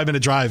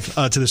 25-minute drive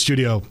to the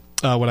studio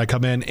when I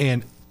come in,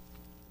 and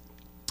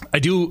I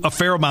do a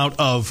fair amount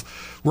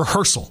of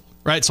rehearsal,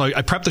 right? So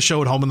I prep the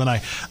show at home, and then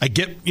I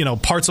get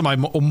parts of my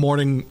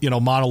morning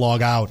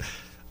monologue out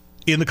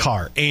in the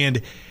car. And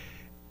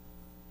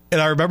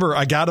I remember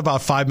I got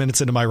about 5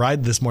 minutes into my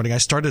ride this morning. I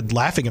started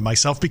laughing at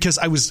myself because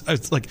I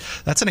was like,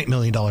 that's an $8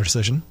 million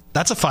decision.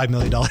 That's a $5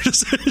 million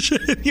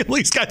decision.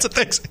 These kinds of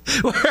things.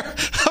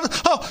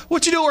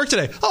 What'd you do at work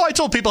today? Oh, I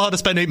told people how to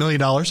spend $8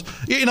 million.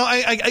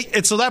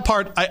 And so that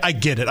part, I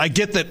get it. I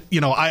get that,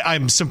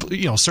 I'm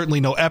simply, certainly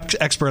no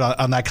expert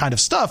on that kind of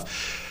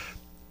stuff.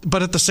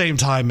 But at the same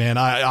time, man,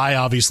 I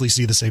obviously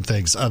see the same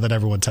things that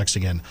everyone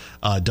texting in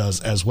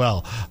does as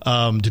well.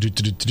 Oh,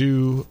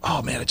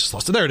 man, I just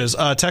lost it. There it is.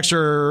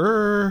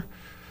 Texture.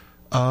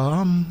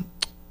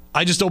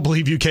 I just don't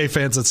believe UK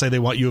fans that say they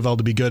want U of L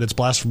to be good. It's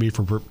blasphemy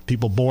for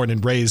people born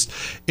and raised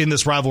in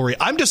this rivalry.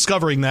 I'm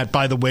discovering that,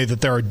 by the way,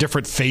 that there are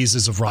different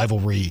phases of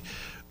rivalry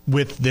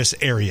with this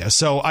area.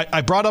 So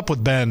I brought up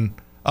with Ben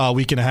a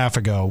week and a half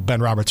ago,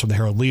 Ben Roberts from the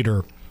Herald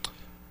Leader,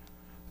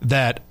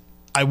 that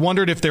I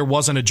wondered if there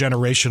wasn't a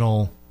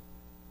generational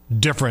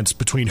difference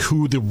between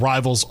who the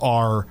rivals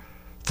are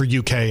for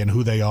UK and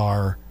who they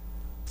are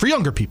for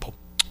younger people,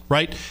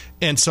 right?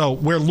 And so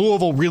where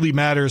Louisville really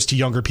matters to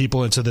younger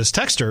people and to this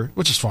texter,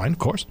 which is fine, of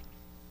course.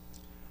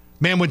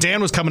 Man, when Dan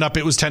was coming up,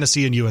 it was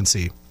Tennessee and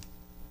UNC.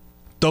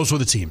 Those were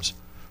the teams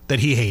that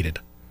he hated.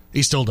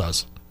 He still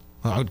does.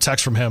 I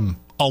text from him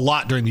a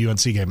lot during the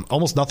UNC game.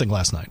 Almost nothing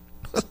last night.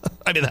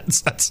 I mean,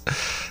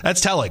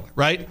 that's telling,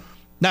 right?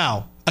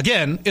 Now,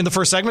 again, in the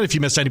first segment, if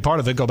you missed any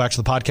part of it, go back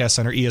to the podcast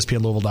center,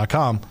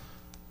 ESPNLouisville.com.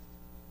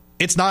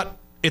 It's not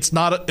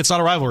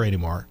a rivalry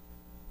anymore.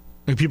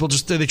 I mean, people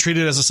they treat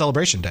it as a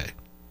celebration day.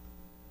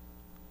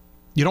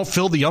 You don't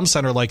fill the Yum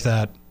Center like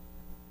that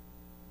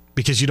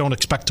because you don't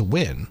expect to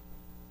win.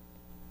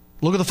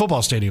 Look at the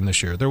football stadium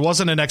this year. There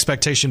wasn't an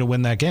expectation to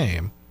win that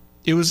game.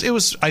 It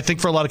was, I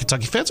think, for a lot of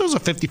Kentucky fans, it was a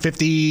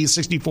 50-50,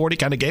 60-40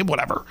 kind of game,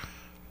 whatever.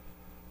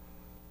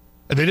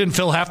 And they didn't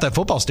fill half that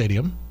football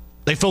stadium.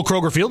 They fill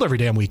Kroger Field every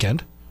damn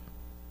weekend.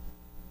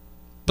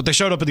 But they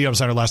showed up at the Yum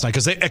Center last night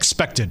because they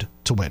expected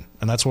to win.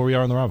 And that's where we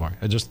are in the rivalry.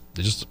 It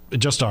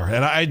just are.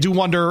 And I do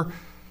wonder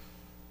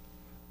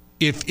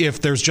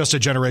if there's just a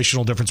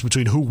generational difference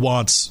between who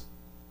wants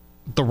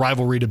the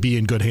rivalry to be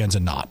in good hands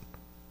and not.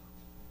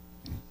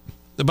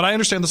 But I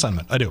understand the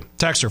sentiment. I do.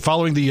 Texter,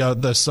 following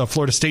this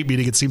Florida State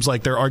meeting, it seems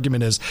like their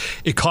argument is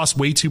it costs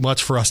way too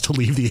much for us to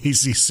leave the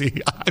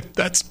ACC.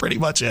 That's pretty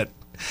much it.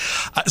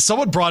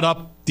 Someone brought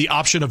up the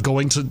option of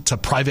going to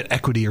private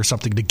equity or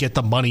something to get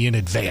the money in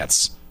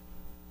advance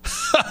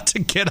to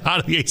get out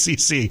of the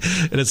ACC,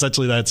 and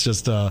essentially that's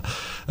just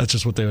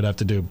what they would have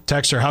to do.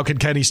 Texter, how can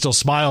Kenny still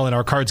smile and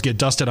our Cards get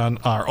dusted on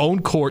our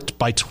own court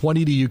by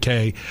 20 to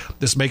UK?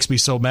 This makes me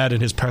so mad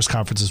in his press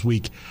conference this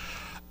week.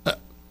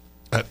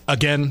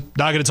 Again,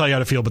 not going to tell you how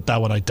to feel, but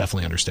that one I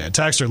definitely understand.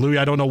 Texter, Louis,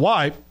 I don't know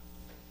why,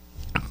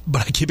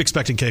 but I keep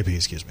expecting KP.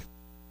 Excuse me.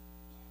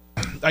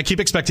 I keep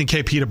expecting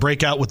KP to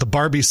break out with the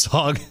Barbie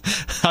song.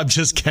 I'm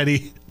just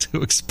Kenny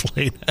to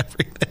explain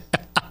everything.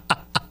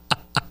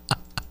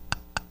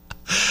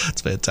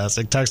 It's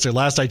fantastic. Texter,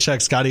 last I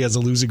checked, Scotty has a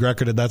losing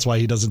record, and that's why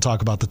he doesn't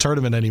talk about the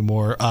tournament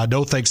anymore.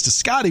 No thanks to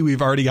Scotty.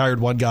 We've already hired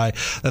one guy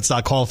that's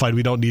not qualified.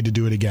 We don't need to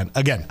do it again.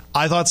 Again,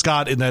 I thought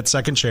Scott in that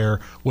second chair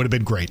would have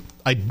been great.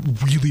 I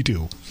really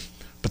do.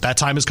 But that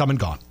time is come and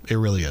gone. It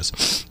really is.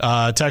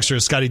 Texter,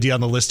 is Scotty D on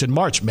the list in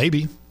March?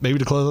 Maybe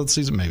to close out the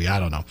season. Maybe. I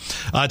don't know.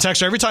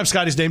 Texter, every time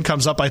Scotty's name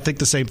comes up, I think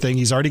the same thing.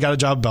 He's already got a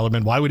job at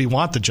Bellarmine. Why would he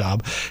want the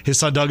job? His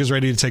son Doug is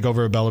ready to take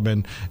over at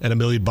Bellarmine, and $1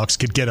 million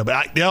could get him.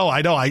 I know.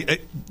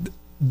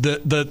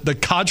 The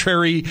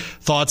contrary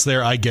thoughts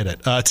there, I get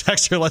it.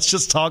 Texter, let's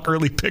just talk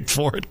early pick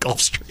 4 at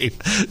Gulfstream.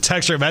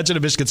 Texter, imagine a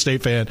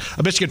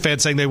Michigan fan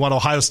saying they want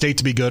Ohio State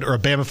to be good, or a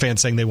Bama fan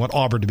saying they want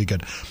Auburn to be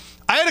good.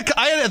 I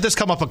had this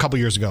come up a couple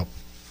years ago.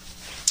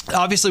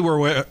 Obviously,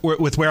 we're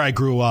with where I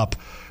grew up,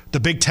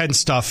 the Big Ten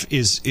stuff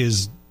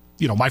is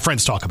my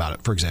friends talk about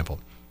it, for example.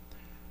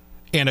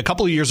 And a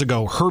couple of years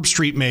ago, Herb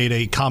Street made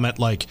a comment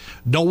like,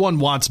 no one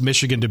wants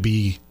Michigan to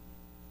be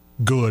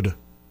good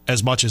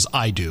as much as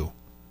I do.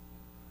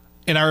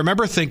 And I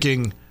remember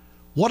thinking,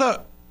 what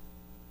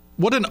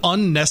an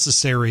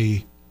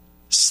unnecessary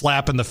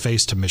slap in the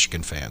face to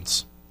Michigan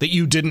fans that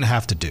you didn't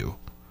have to do.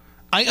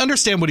 I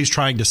understand what he's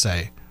trying to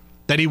say,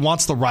 that he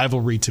wants the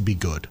rivalry to be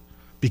good,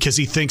 because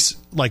he thinks,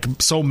 like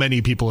so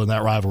many people in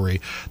that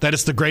rivalry, that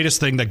it's the greatest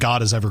thing that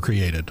God has ever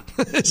created.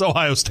 It's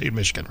Ohio State,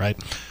 Michigan, right?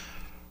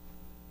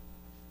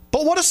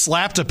 But what a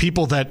slap to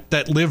people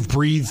that live,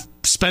 breathe,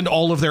 spend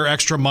all of their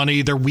extra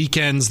money, their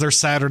weekends, their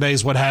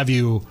Saturdays, what have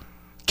you,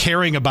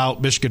 caring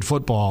about Michigan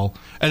football,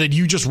 and then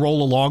you just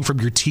roll along from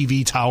your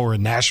TV tower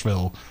in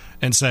Nashville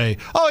and say,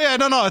 oh, yeah,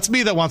 no, it's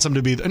me that wants them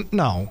to be there.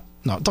 No,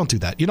 don't do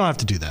that. You don't have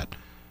to do that.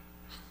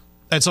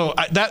 And so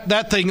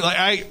that thing,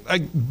 I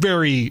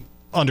really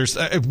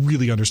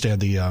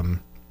understand the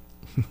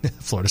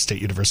Florida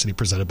State University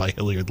presented by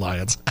Hilliard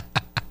Lions.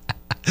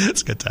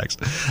 It's a good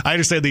text. I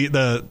understand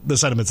the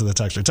sentiments of the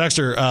texter.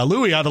 Texter,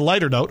 Louie, on a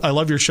lighter note, I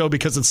love your show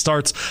because it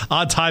starts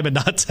on time and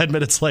not 10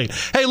 minutes late.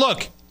 Hey,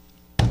 look,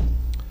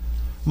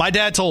 my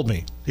dad told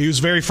me, he was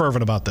very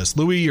fervent about this.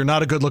 Louie, you're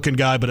not a good-looking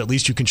guy, but at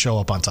least you can show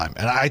up on time.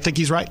 And I think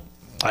he's right.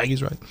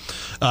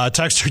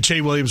 Texter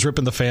Jay Williams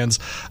ripping the fans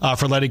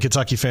for letting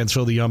Kentucky fans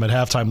fill the Yum at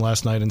halftime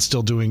last night and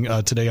still doing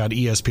today on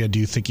ESPN. Do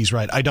you think he's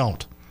right? I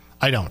don't.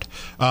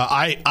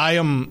 I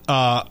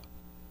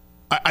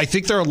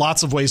think there are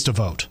lots of ways to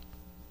vote.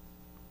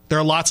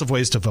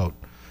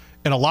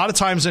 And a lot of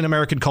times in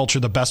American culture,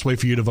 the best way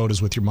for you to vote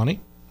is with your money.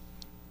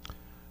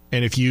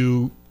 And if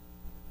you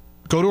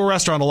go to a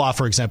restaurant a lot,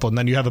 for example, and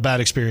then you have a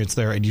bad experience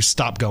there and you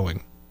stop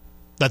going,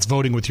 that's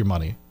voting with your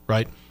money,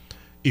 right?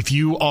 If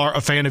you are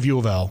a fan of U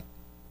of L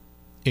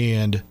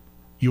and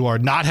you are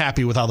not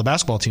happy with how the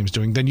basketball team's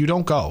doing, then you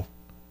don't go.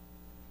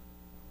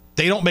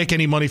 They don't make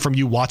any money from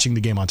you watching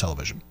the game on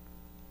television.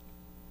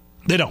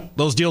 They don't.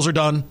 Those deals are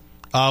done.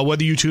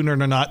 Whether you tune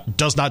in or not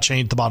does not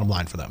change the bottom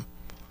line for them.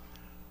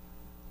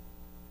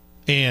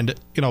 And,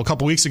 a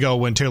couple weeks ago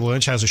when Taylor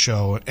Lynch has a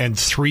show and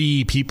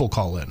 3 people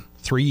call in,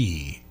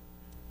 3,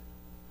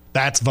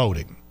 that's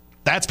voting.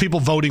 That's people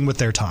voting with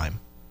their time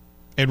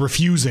and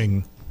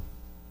refusing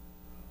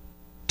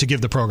to give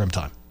the program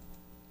time.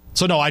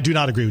 So, no, I do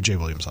not agree with Jay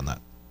Williams on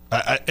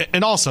that.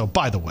 And also,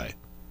 by the way,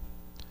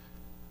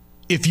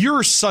 if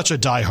you're such a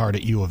diehard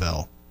at U of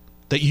L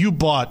that you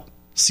bought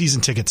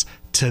season tickets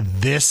to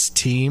this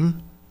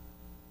team,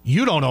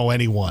 you don't owe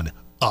anyone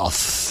a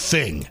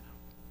thing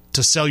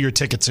to sell your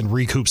tickets and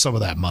recoup some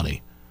of that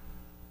money.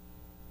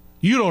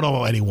 You don't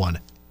owe anyone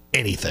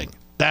anything.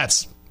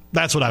 That's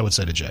what I would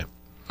say to Jay.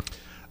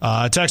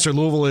 Texter,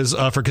 Louisville is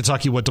for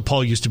Kentucky what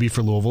DePaul used to be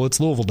for Louisville. It's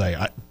Louisville Day.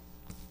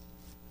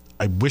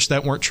 I wish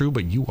that weren't true,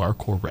 but you are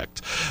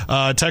correct.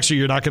 Texter,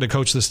 you're not going to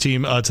coach this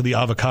team to the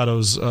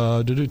avocados.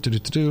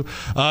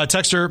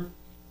 Texter,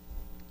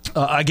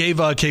 I gave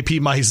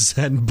KP my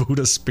Zen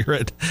Buddha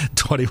spirit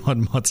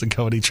 21 months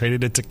ago, and he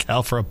traded it to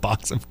Cal for a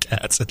box of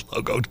cats and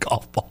logoed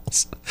golf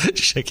balls.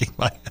 Shaking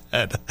my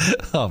head.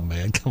 Oh,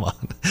 man, come on.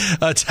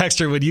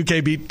 Texter, when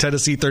UK beat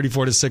Tennessee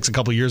 34-6 a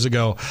couple years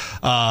ago,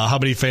 how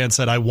many fans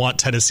said, I want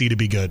Tennessee to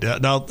be good?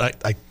 No,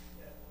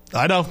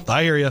 I know.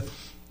 I hear you.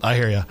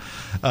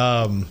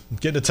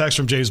 Getting a text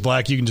from James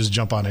Black. You can just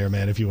jump on air,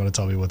 man, if you want to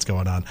tell me what's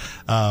going on.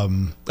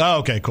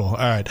 Okay, cool. All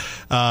right.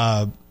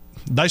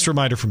 Nice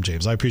reminder from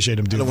James. I appreciate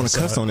him doing. I don't want to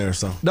cuss on there,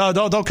 so no,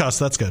 don't cuss.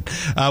 That's good.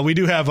 We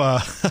do have we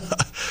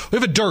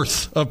have a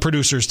dearth of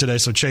producers today.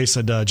 So Chase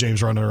and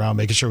James running around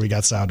making sure we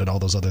got sound and all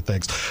those other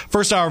things.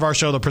 First hour of our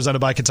show, they're presented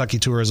by Kentucky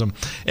Tourism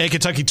and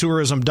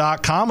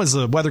KentuckyTourism.com. As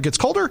the weather gets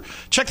colder,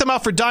 check them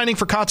out for dining,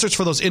 for concerts,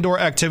 for those indoor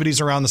activities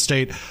around the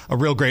state. A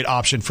real great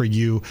option for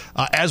you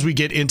as we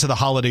get into the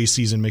holiday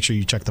season. Make sure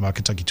you check them out,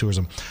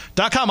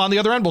 KentuckyTourism.com. On the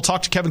other end, we'll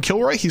talk to Kevin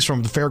Kilroy. He's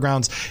from the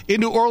Fairgrounds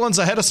in New Orleans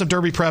ahead of some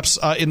Derby preps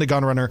in the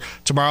Gun Runner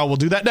tomorrow. We'll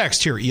do that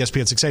next here at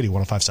ESPN 680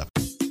 1057.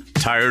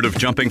 Tired of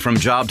jumping from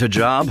job to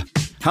job?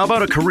 How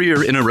about a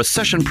career in a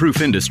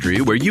recession-proof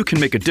industry where you can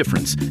make a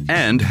difference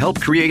and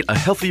help create a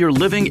healthier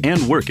living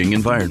and working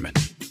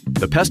environment?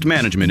 The pest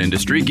management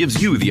industry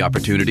gives you the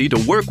opportunity to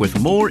work with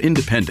more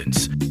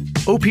independence.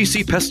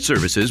 OPC Pest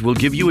Services will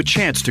give you a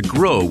chance to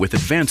grow with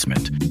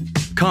advancement.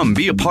 Come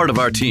be a part of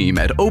our team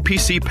at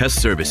OPC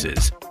Pest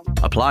Services.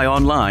 Apply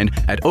online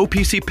at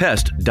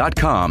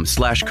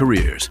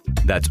opcpest.com/careers.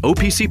 That's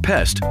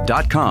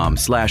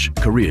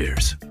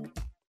opcpest.com/careers.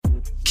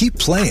 Keep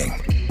playing.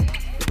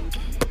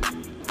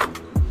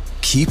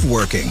 Keep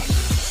working.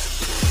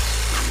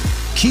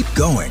 Keep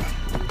going.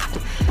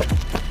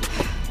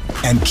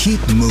 And keep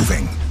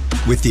moving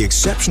with the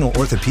exceptional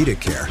orthopedic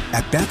care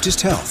at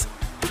Baptist Health.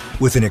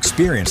 With an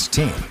experienced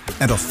team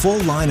and a full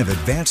line of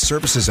advanced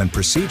services and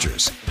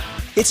procedures,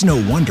 it's no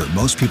wonder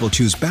most people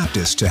choose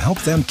Baptist to help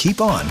them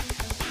keep on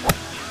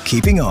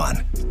keeping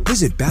on.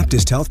 Visit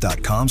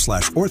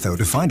baptisthealth.com/ortho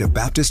to find a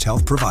Baptist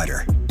Health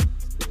provider.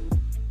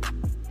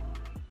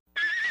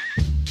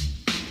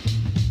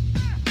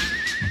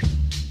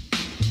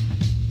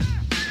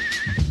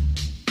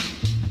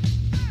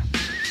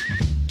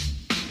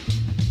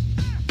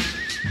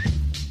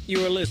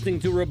 You are listening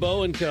to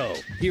Rabaut Co.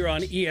 here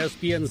on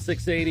ESPN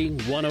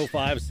 680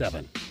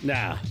 1057.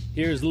 Now,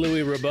 here's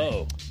Louis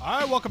Rabaut. All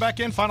right, welcome back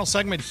in. Final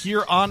segment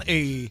here on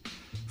a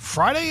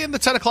Friday in the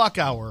 10 o'clock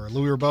hour.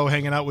 Louis Rabaut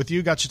hanging out with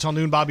you. Got you till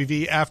noon. Bobby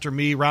V after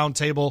me. Round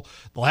table.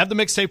 They'll have the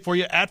mixtape for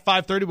you at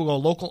 5:30. We'll go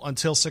local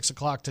until 6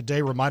 o'clock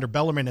today. Reminder,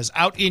 Bellarmine is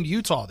out in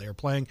Utah. They are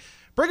playing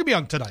Brigham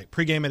Young tonight,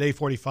 pregame at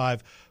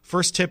 8:45.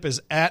 First tip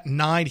is at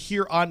 9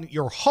 here on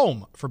your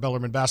home for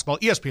Bellarmine basketball,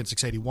 ESPN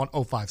 680,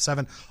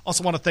 1057.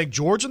 Also want to thank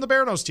George and the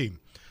Bear Nose team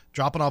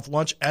dropping off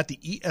lunch at the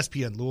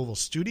ESPN Louisville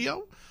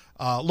studio.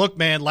 Look,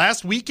 man,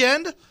 last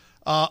weekend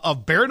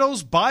of Bear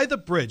Nose by the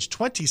Bridge,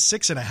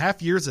 26 and a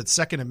half years at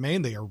 2nd and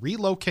Main. They are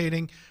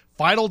relocating.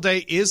 Final day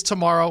is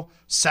tomorrow,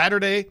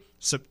 Saturday,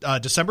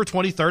 December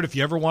 23rd. If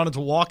you ever wanted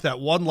to walk that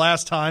one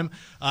last time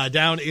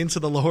down into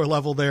the lower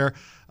level there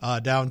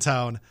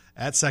downtown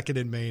at 2nd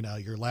and Main,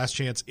 your last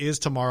chance is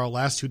tomorrow.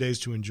 Last 2 days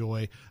to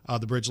enjoy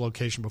the Bridge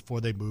location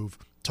before they move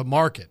to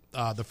Market.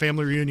 The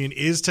family reunion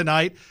is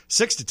tonight,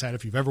 6 to 10.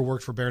 If you've ever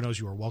worked for Bear Nose,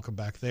 you are welcome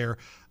back there.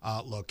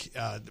 Look,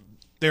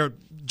 they're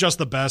just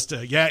the best.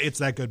 It's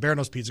that good. Bear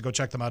Nose Pizza. Go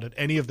check them out at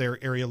any of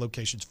their area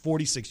locations.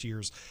 46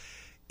 years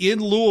in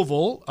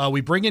Louisville.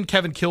 We bring in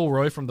Kevin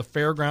Kilroy from the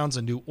Fairgrounds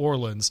in New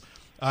Orleans.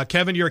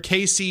 Kevin, you're a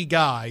KC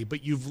guy,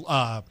 but you've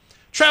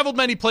traveled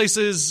many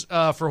places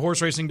for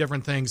horse racing,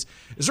 different things.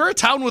 Is there a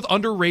town with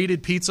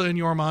underrated pizza in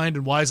your mind,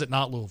 and why is it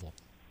not Louisville?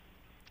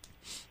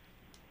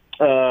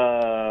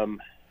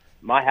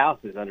 My house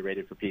is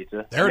underrated for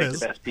pizza. There it is.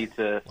 The best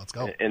pizza Let's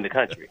go. In the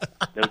country.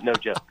 No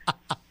joke.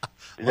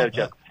 No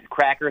joke.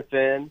 Cracker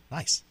thin.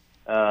 Nice.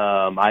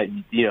 I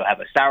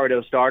have a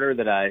sourdough starter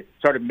that I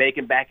started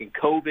making back in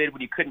COVID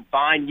when you couldn't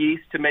find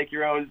yeast to make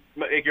your own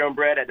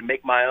bread. I had to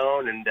make my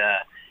own, and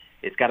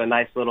it's got a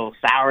nice little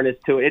sourness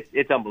to it.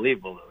 It's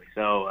unbelievable, Louis.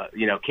 So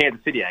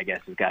Kansas City, I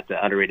guess, has got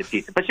the underrated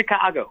pizza. But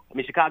Chicago's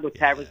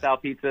tavern style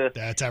pizza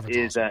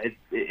is awesome.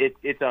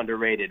 It's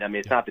underrated. I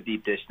mean, it's not the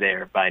deep dish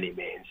there by any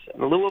means.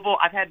 Louisville,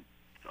 I've had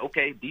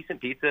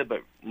decent pizza,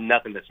 but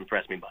nothing that's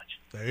impressed me much.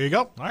 There you go.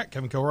 All right,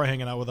 Kevin Kilroy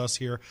hanging out with us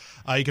here.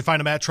 You can find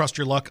him at Trust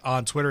Your Luck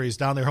on Twitter. He's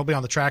down there. He'll be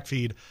on the track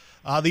feed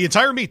the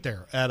entire meet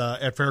there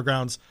at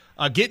Fairgrounds.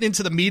 Getting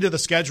into the meat of the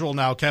schedule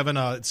now, Kevin.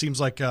 It seems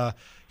like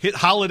hit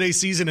holiday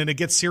season and it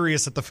gets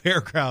serious at the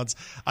Fairgrounds.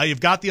 You've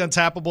got the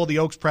Untappable, the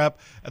Oaks Prep,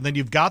 and then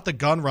you've got the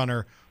Gun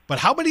Runner. But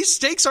how many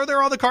stakes are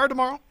there on the card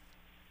tomorrow?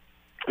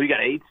 We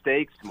got 8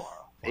 stakes tomorrow.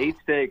 Wow. 8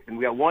 stakes, and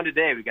we got one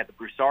today. We got the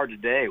Broussard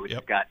today, which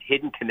has got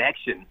Hidden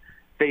Connection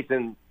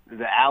facing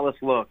the Alice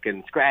Look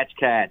and Scratch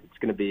Cat. It's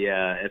gonna be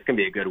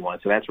a good one.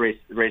 So that's race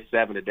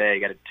 7 today.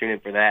 Got to tune in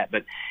for that.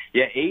 But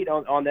 8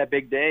 on that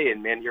big day.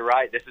 And man, you're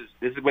right. This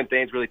is when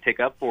things really pick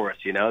up for us.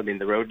 I mean,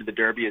 the road to the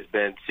Derby has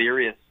been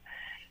serious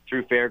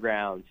through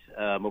Fairgrounds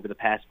over the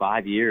past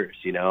 5 years.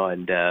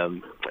 And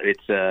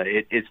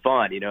it's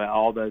fun.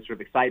 All the sort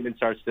of excitement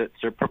starts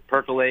to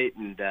percolate,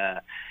 and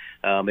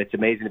it's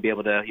amazing to be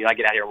able to, I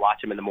get out here and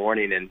watch them in the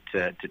morning and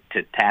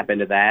to tap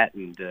into that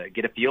and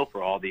get a feel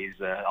for all these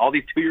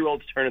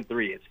 2-year-olds turning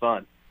 3. It's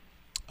fun.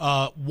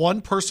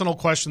 One personal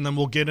question, then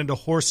we'll get into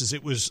horses.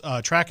 It was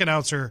track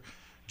announcer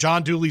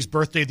John Dooley's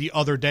birthday the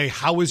other day.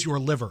 How is your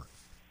liver?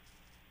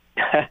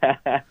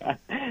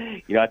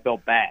 I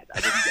felt bad. I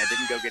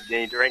didn't go get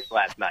any drinks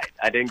last night.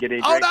 I didn't get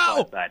any drinks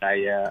last night.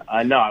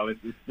 I know. I was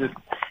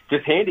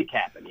just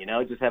handicapping.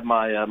 Just have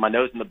my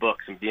nose in the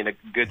books and being a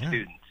good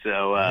student.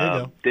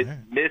 So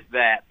didn't miss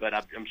that, but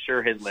I'm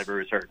sure his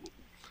liver is hurting.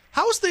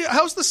 How's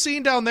the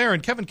scene down there?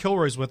 And Kevin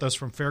Kilroy's with us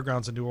from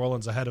Fairgrounds in New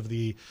Orleans ahead of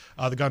the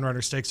Gun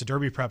Runner Stakes, the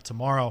Derby Prep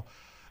tomorrow.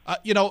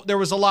 There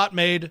was a lot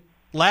made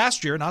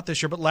last year, not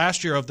this year, but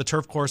last year, of the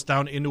turf course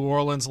down in New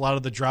Orleans, a lot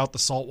of the drought, the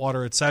salt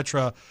water,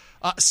 etc.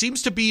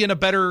 Seems to be in a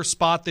better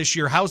spot this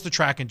year. How's the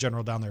track in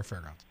general down there at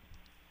Fairgrounds?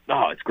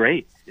 Oh, it's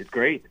great. It's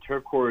great. The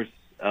turf course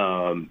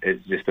has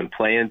just been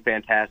playing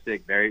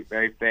fantastic, very,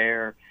 very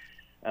fair,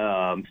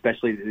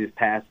 especially this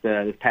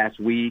past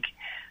week.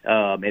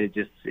 And it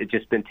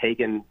just been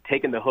taking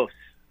the hoofs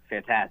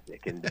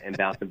fantastic and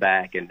bouncing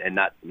back and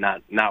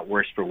not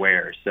worse for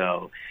wear.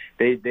 So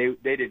they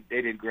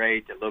did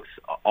great. It looks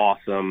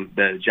awesome.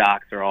 The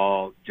jocks are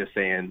all just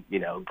saying,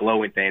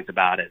 glowing things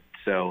about it.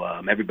 So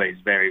everybody's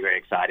very, very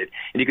excited.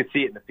 And you can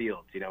see it in the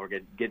fields.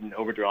 We're getting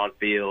overdrawn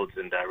fields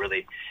and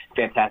really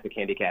fantastic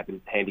handicap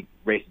and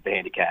races to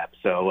handicap.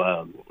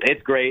 So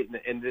it's great.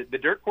 And the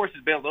dirt course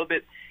has been a little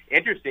bit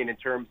interesting in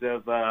terms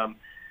of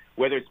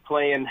whether it's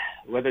playing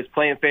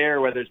fair,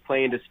 or whether it's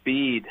playing to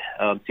speed.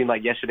 Seemed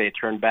like yesterday it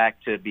turned back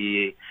to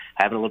be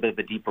having a little bit of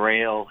a deep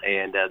rail,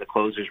 and the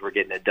closers were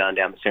getting it done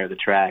down the center of the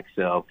track.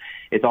 So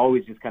it's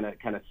always just kind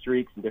of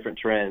streaks and different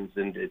trends,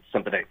 and it's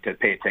something to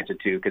pay attention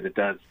to because it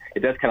does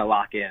kind of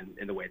lock in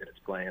the way that it's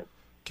playing.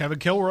 Kevin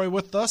Kilroy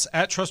with us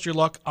at Trust Your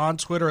Luck on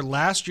Twitter.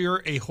 Last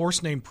year, a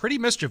horse named Pretty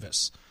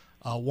Mischievous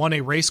won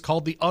a race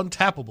called the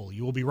Untappable.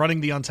 You will be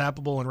running the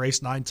Untappable in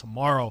race 9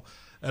 tomorrow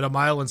at 1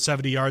 mile and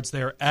 70 yards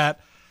there at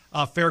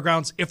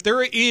Fairgrounds. If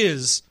there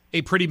is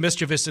a Pretty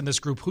Mischievous in this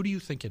group, who do you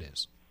think it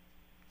is?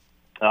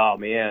 Oh,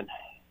 man.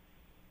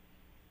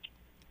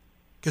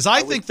 Because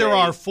I think there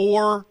are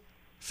 4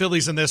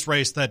 fillies in this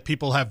race that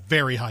people have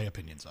very high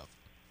opinions of.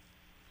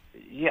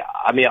 Yeah,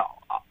 I mean,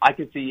 I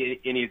could see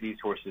any of these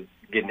horses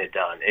getting it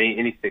done,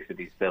 any 6 of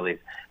these fillies.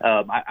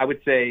 I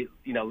would say,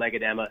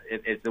 Legged Emma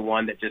is the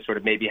one that just sort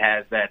of maybe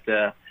has that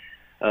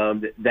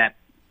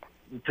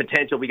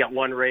potential. We got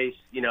one race,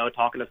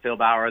 talking to Phil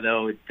Bauer,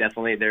 though,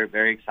 definitely they're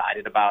very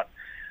excited about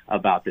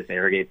about this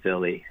Arrogate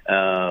filly.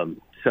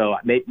 So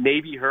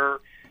maybe her,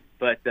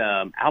 but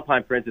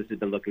Alpine Princess has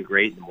been looking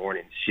great in the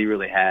morning. She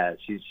really has.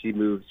 She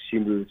moves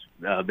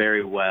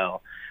very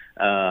well.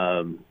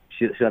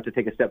 She'll have to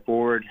take a step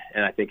forward,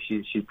 and I think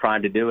she's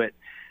primed to do it.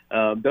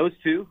 Those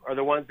two are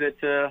the ones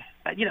that,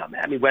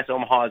 West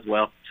Omaha as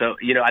well. So,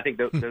 I think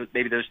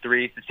maybe those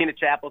three. Sistina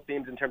Chapel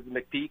seems, in terms of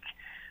McPeak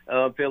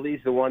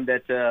fillies, the one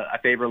that I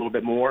favor a little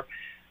bit more.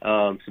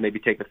 So maybe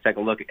take a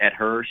second look at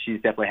her. She's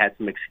definitely had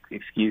some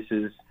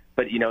excuses.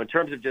 But, in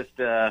terms of just,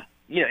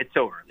 it's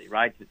so early,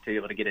 right, to be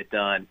able to get it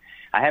done.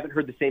 I haven't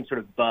heard the same sort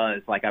of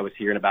buzz like I was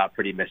hearing about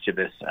Pretty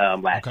Mischievous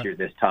last year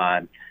this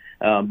time.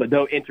 But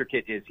though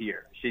Intricate is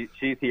here.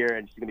 She's here,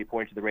 and she's going to be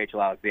pointing to the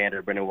Rachel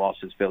Alexander, Brendan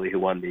Walsh's filly, who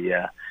won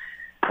the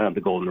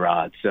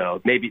Goldenrod.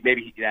 So maybe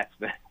that's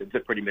the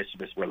Pretty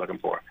Mischievous we're looking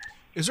for.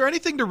 Is there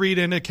anything to read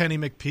into Kenny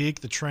McPeak,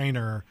 the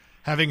trainer,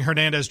 having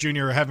Hernandez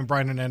Jr. or having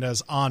Brian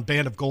Hernandez on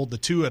Band of Gold, the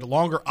two at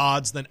longer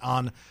odds than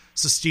on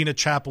Sistina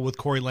Chapel with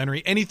Corey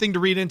Lennery? Anything to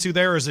read into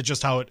there, or is it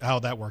just how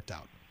that worked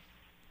out?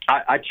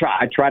 I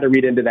try to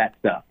read into that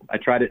stuff. I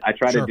try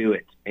to do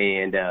it,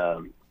 and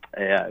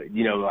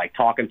like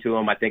talking to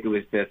him. I think it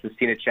was the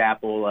Sistina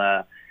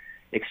Chapel,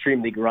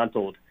 extremely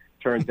gruntled.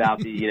 Turns out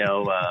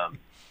the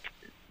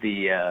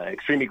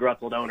extremely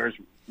gruntled owners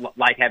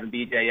like having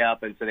BJ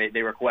up, and so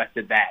they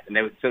requested that.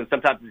 And so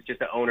sometimes it's just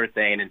an owner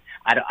thing, and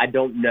I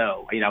don't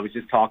know. I was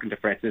just talking to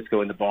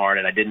Francisco in the barn,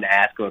 and I didn't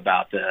ask him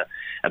about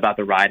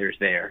the riders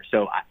there.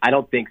 So I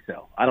don't think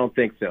so.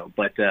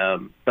 But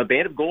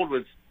Band of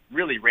Gold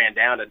really ran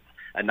down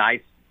a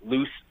nice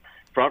loose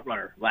front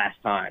runner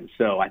last time.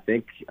 So I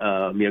think get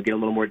a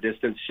little more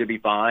distance should be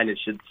fine. It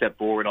should step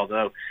forward,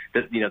 although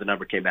the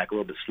number came back a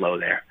little bit slow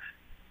there.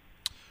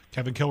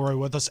 Kevin Kilroy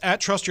with us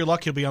at Trust Your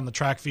Luck. He'll be on the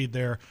track feed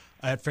there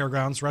at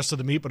Fairgrounds rest of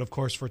the meet, but of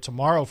course for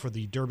tomorrow for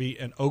the Derby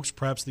and Oaks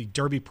preps, the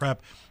Derby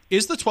prep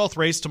is the 12th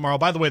race tomorrow.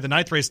 By the way, the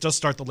 9th race does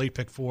start the late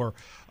pick 4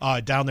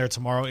 down there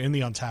tomorrow in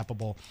the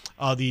Untappable.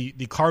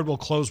 The card will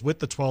close with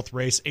the 12th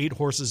race. 8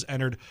 horses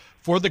entered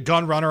for the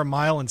Gun Runner, 1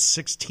 mile and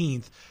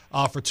 16th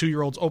for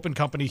 2-year-olds. Open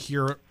company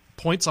here,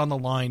 points on the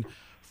line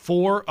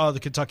for the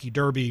Kentucky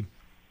Derby.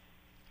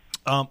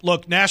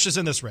 Look, Nash is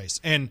in this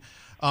race, and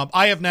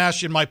I have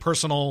Nash in my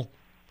personal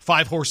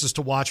 5 horses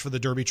to watch for the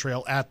Derby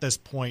Trail at this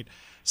point.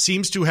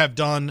 Seems to have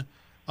done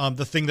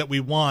the thing that we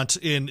want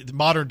in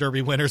modern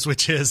Derby winners,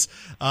 which is,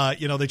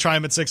 they try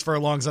him at 6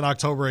 furlongs in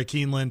October at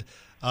Keeneland.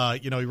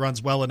 He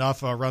runs well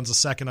enough, runs a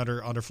second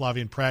under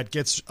Flavien Prat,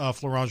 gets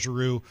Florent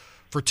Giroux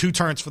for 2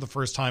 turns for the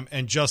first time,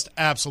 and just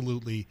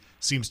absolutely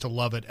seems to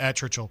love it at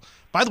Churchill.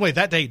 By the way,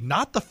 that day,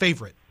 not the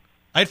favorite.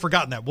 I had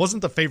forgotten that.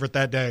 Wasn't the favorite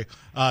that day.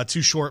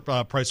 2 short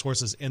price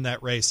horses in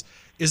that race.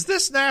 Is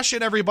this Nash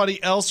and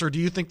everybody else, or do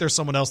you think there's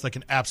someone else that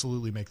can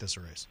absolutely make this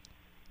a race?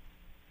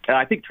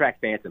 I think Track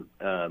Phantom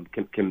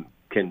can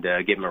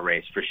give him a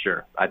race for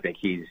sure. I think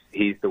he's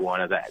the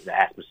one of the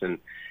Asmussen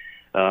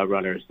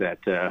runners that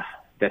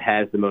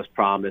has the most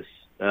promise.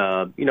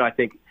 I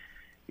think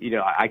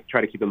I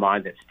try to keep in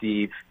mind that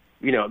Steve,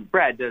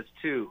 Brad does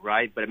too,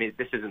 right? But I mean,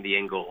 this isn't the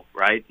end goal,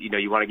 right?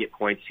 You want to get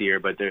points here,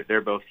 but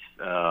they're both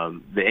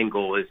the end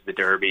goal is the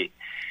Derby.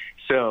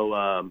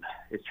 So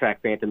is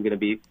Track Phantom going to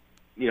be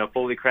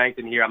fully cranked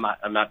in here?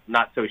 I'm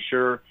not so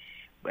sure.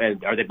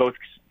 And are they both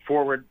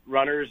forward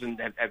runners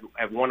and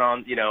have one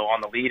on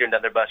the lead and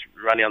another bus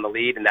running on the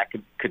lead, and that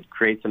could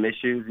create some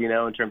issues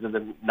in terms of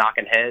them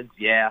knocking heads?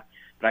 Yeah,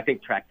 but I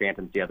think Track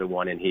Phantom's the other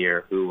one in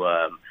here who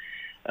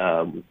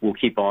we'll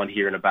keep on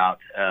hearing about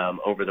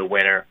over the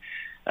winter.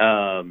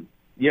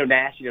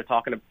 Nash,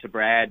 talking to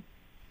Brad,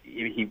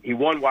 he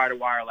won wire to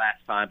wire last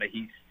time, but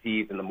he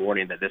sees in the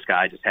morning that this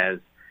guy just has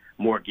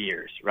more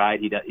gears, right?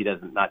 He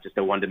doesn't, not just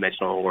a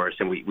one-dimensional horse,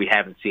 and we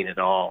haven't seen it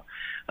all.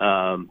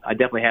 I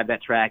definitely had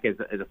that track as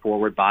a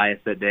forward bias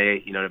that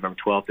day, November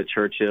 12th at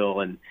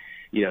Churchill, and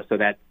so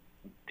that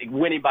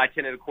winning by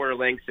 10 1/4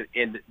 lengths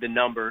in the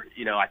number,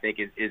 I think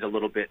is a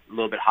little bit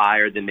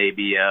higher than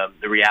maybe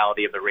the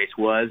reality of the race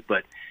was,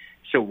 but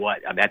so what?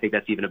 I mean, I think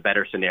that's even a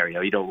better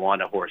scenario. You don't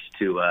want a horse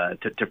to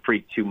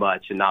freak too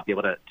much and not be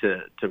able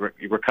to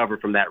recover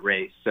from that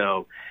race.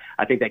 So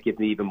I think that gives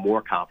me even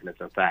more confidence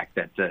in the fact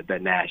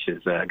that Nash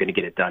is going to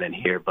get it done in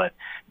here. But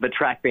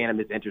Track Phantom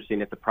is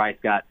interesting. If the price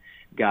got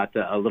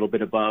a little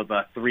bit above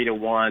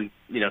 3-1,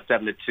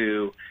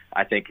 7-2,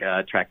 I think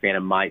Track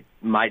Phantom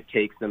might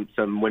take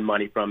some win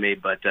money from me.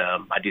 But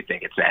I do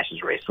think it's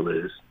Nash's race to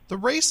lose. The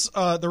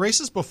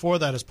races before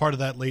that, as part of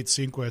that late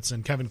sequence,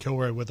 and Kevin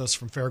Kilroy with us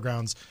from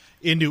Fairgrounds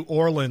in New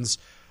Orleans.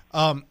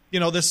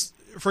 This,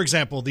 for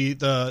example, the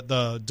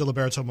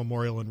Diliberto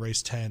Memorial in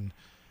race 10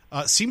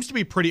 seems to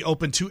be pretty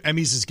open. 2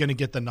 Emmys is going to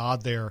get the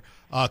nod there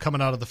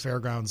coming out of the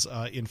Fairgrounds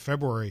in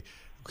February.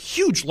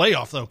 Huge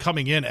layoff though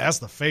coming in as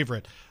the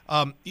favorite.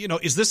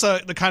 Is this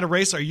the kind of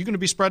race? Are you going to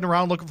be spreading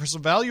around looking for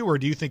some value, or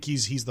do you think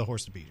he's the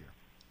horse to beat here?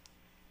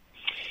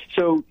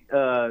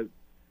 So.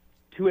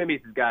 2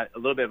 Emmys has got a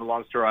little bit of a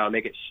long story. I'll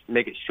make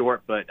it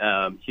short, but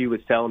Hugh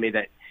was telling me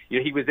that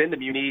he was in the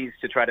Muniz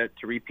to try to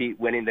repeat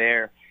winning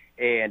there,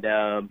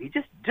 and he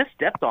just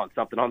stepped on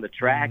something on the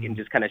track and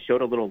just kind of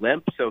showed a little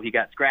limp, so he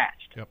got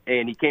scratched. Yep.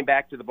 And he came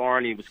back to the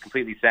barn. He was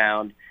completely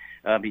sound.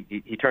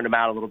 He turned him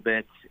out a little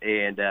bit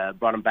and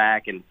brought him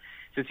back. And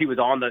since he was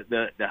on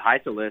the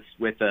HISA list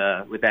with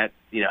that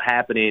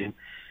happening,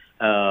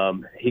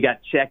 he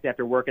got checked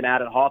after working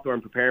out at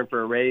Hawthorne preparing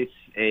for a race,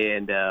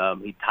 and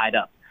he tied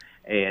up,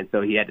 and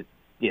so he had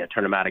to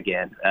turn him out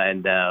again.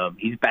 And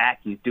he's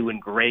back. He's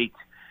doing great.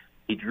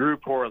 He drew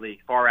poorly,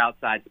 far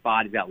outside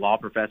spot. He's got law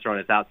professor on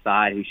his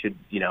outside. He should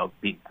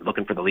be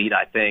looking for the lead,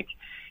 I think.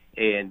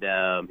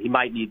 And he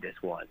might need this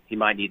one.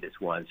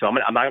 So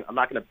I'm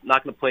not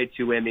gonna play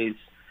two Emmys.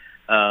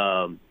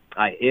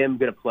 I am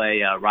gonna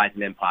play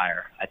Rising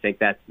Empire. I think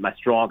that's my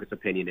strongest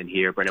opinion in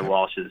here. Brendan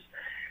Walsh's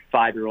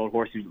 5-year-old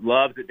horse who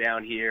loves it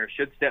down here,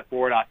 should step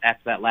forward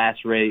after that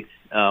last race.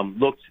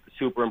 Looked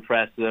super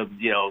impressive.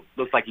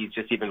 Looks like he's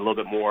just even a little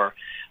bit more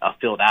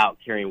filled out,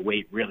 carrying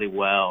weight really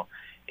well,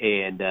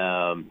 and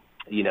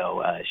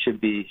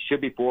should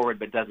be forward,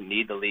 but doesn't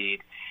need the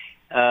lead.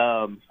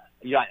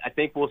 I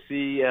think we'll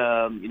see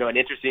an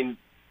interesting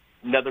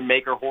another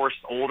maker horse,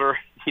 older,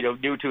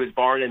 new to his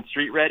barn and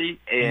street ready,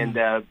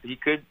 and he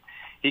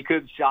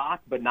could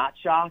shock, but not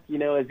shock,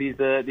 as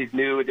these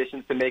new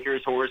additions to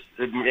Maker's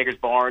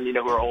barn,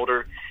 who are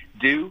older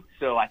do.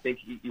 So I think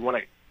you want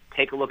to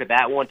take a look at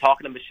that one.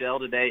 Talking to Michelle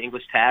today,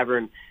 English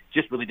Tavern,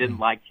 just really didn't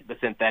like the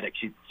synthetic.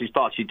 She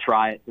thought she'd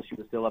try it since she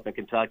was still up in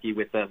Kentucky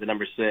with the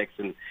number 6,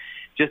 and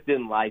just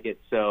didn't like it.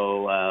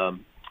 So,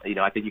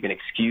 I think you can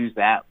excuse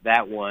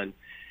that one.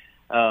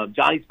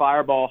 Johnny's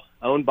Fireball,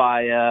 owned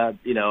by a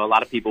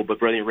lot of people, but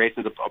Brilliant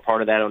Racing's a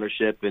part of that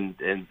ownership,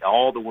 and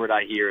all the word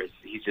I hear is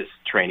he's just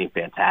training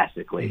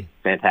fantastically.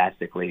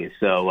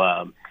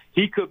 So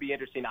he could be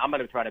interesting. I'm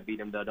going to try to beat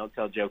him, though. Don't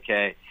tell Joe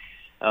K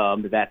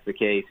that that's the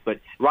case. But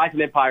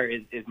Rising Empire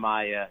is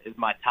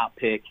my top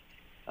pick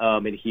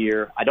in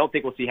here. I don't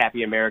think we'll see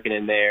Happy American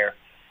in there.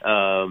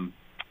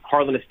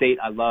 Harlan Estate,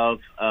 I love.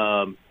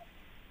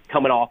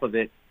 Coming off of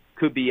it,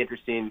 could be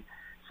interesting.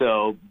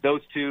 So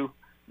those two.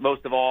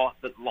 Most of all,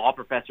 the law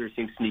professor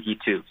seems sneaky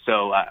too.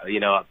 So,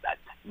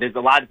 there's a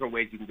lot of different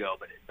ways you can go,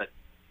 but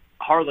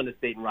Harlan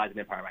Estate and Rising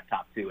Empire are my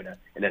top two in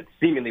a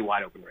seemingly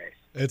wide open race.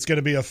 It's going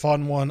to be a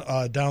fun one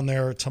down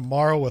there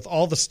tomorrow with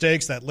all the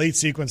stakes. That late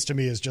sequence to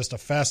me is just a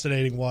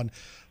fascinating one.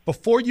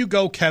 Before you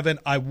go, Kevin,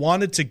 I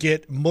wanted to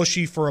get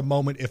mushy for a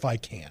moment if I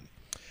can.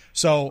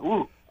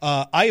 So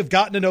I have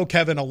gotten to know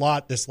Kevin a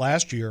lot this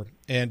last year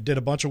and did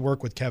a bunch of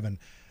work with Kevin.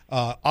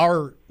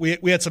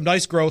 We had some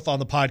nice growth on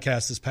the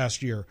podcast this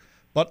past year.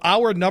 But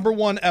our number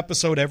one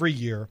episode every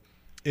year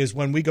is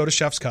when we go to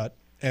Chef's Cut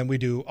and we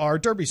do our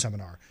Derby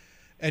seminar.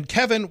 And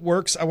Kevin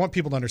works, I want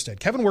people to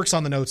understand, Kevin works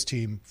on the notes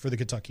team for the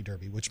Kentucky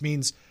Derby, which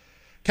means,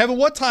 Kevin,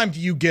 what time do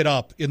you get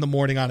up in the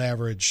morning on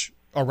average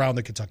around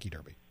the Kentucky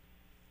Derby?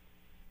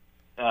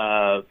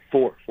 4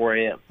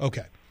 a.m.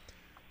 Okay.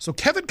 So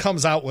Kevin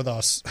comes out with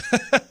us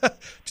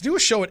to do a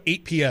show at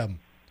 8 p.m.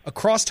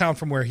 across town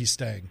from where he's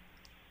staying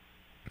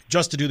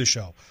just to do the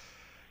show.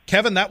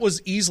 Kevin, that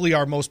was easily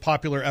our most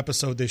popular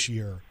episode this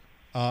year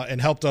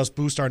and helped us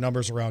boost our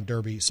numbers around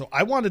Derby. So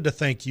I wanted to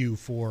thank you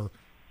for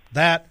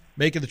that,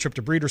 making the trip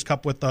to Breeders'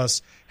 Cup with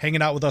us,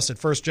 hanging out with us at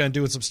First Gen,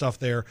 doing some stuff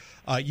there.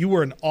 You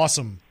were an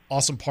awesome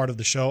part of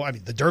the show. I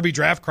mean, the Derby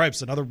Draft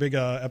Cripes, another big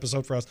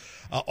episode for us.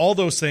 All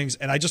those things.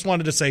 And I just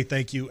wanted to say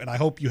thank you, and I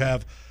hope you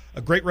have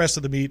a great rest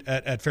of the meet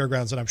at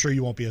Fairgrounds, and I'm sure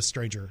you won't be a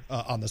stranger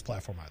on this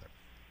platform either.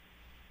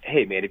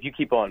 Hey, man, if you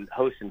keep on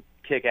hosting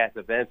kick-ass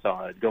events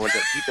going to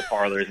pizza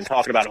parlors and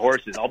talking about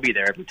horses, I'll be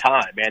there every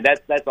time, man.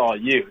 That's all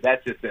you.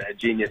 That's just a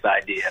genius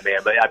idea, man.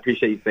 But I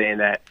appreciate you saying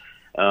that.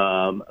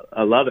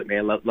 I love it,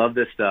 man. Love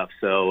this stuff.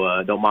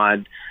 So don't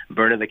mind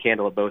burning the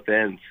candle at both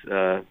ends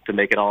to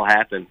make it all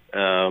happen.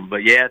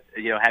 But yeah,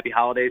 happy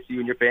holidays to you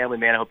and your family,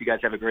 man. I hope you guys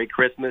have a great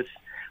Christmas.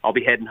 I'll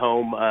be heading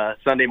home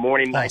Sunday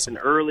morning, nice and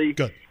early.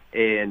 Good.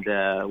 And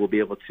we'll be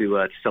able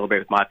to celebrate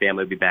with my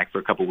family. We'll be back for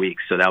a couple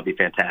weeks, so that'll be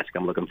fantastic.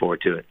 I'm looking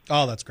forward to it.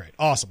 Oh, that's great.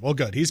 Awesome. Well,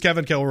 good. He's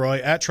Kevin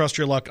Kilroy at Trust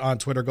Your Luck on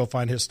Twitter. Go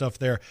find his stuff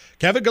there.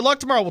 Kevin, good luck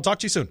tomorrow. We'll talk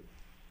to you soon.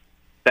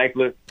 Thanks,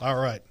 Luke. All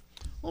right.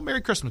 Well, Merry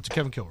Christmas to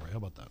Kevin Kilroy. How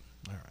about that?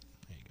 All right.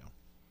 There you go.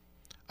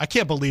 I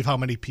can't believe how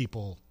many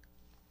people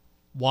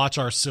watch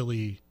our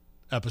silly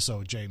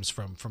episode, James,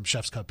 from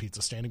Chef's Cut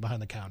Pizza, standing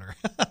behind the counter.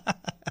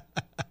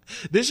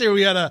 This year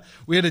we had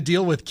a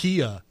deal with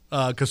Kia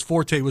because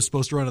Forte was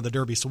supposed to run in the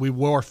Derby, so we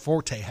wore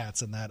Forte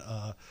hats in that.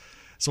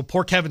 So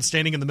poor Kevin's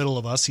standing in the middle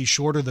of us. He's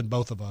shorter than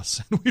both of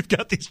us, and we've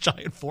got these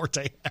giant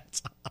Forte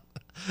hats on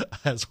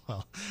as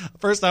well.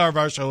 First hour of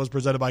our show was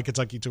presented by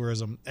Kentucky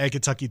Tourism and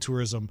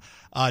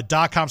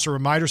KentuckyTourism.com. So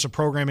reminders of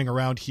programming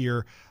around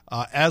here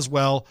as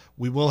well.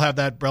 We will have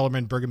that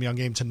Bellarmine-Brigham Young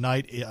game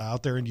tonight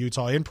out there in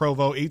Utah, in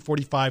Provo,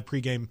 8:45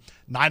 pregame,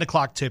 9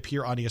 o'clock tip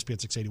here on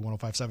ESPN 680,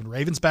 105.7.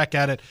 Ravens back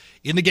at it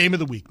in the game of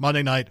the week,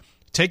 Monday night,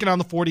 taking on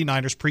the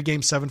 49ers,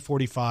 pregame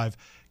 7:45,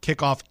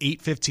 kickoff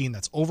 8:15.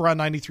 That's over on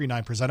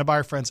 93.9, presented by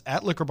our friends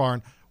at Liquor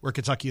Barn, where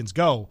Kentuckians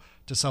go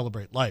to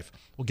celebrate life.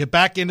 We'll get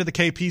back into the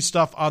KP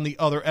stuff on the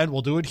other end.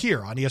 We'll do it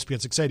here on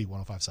ESPN 680,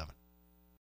 105.7.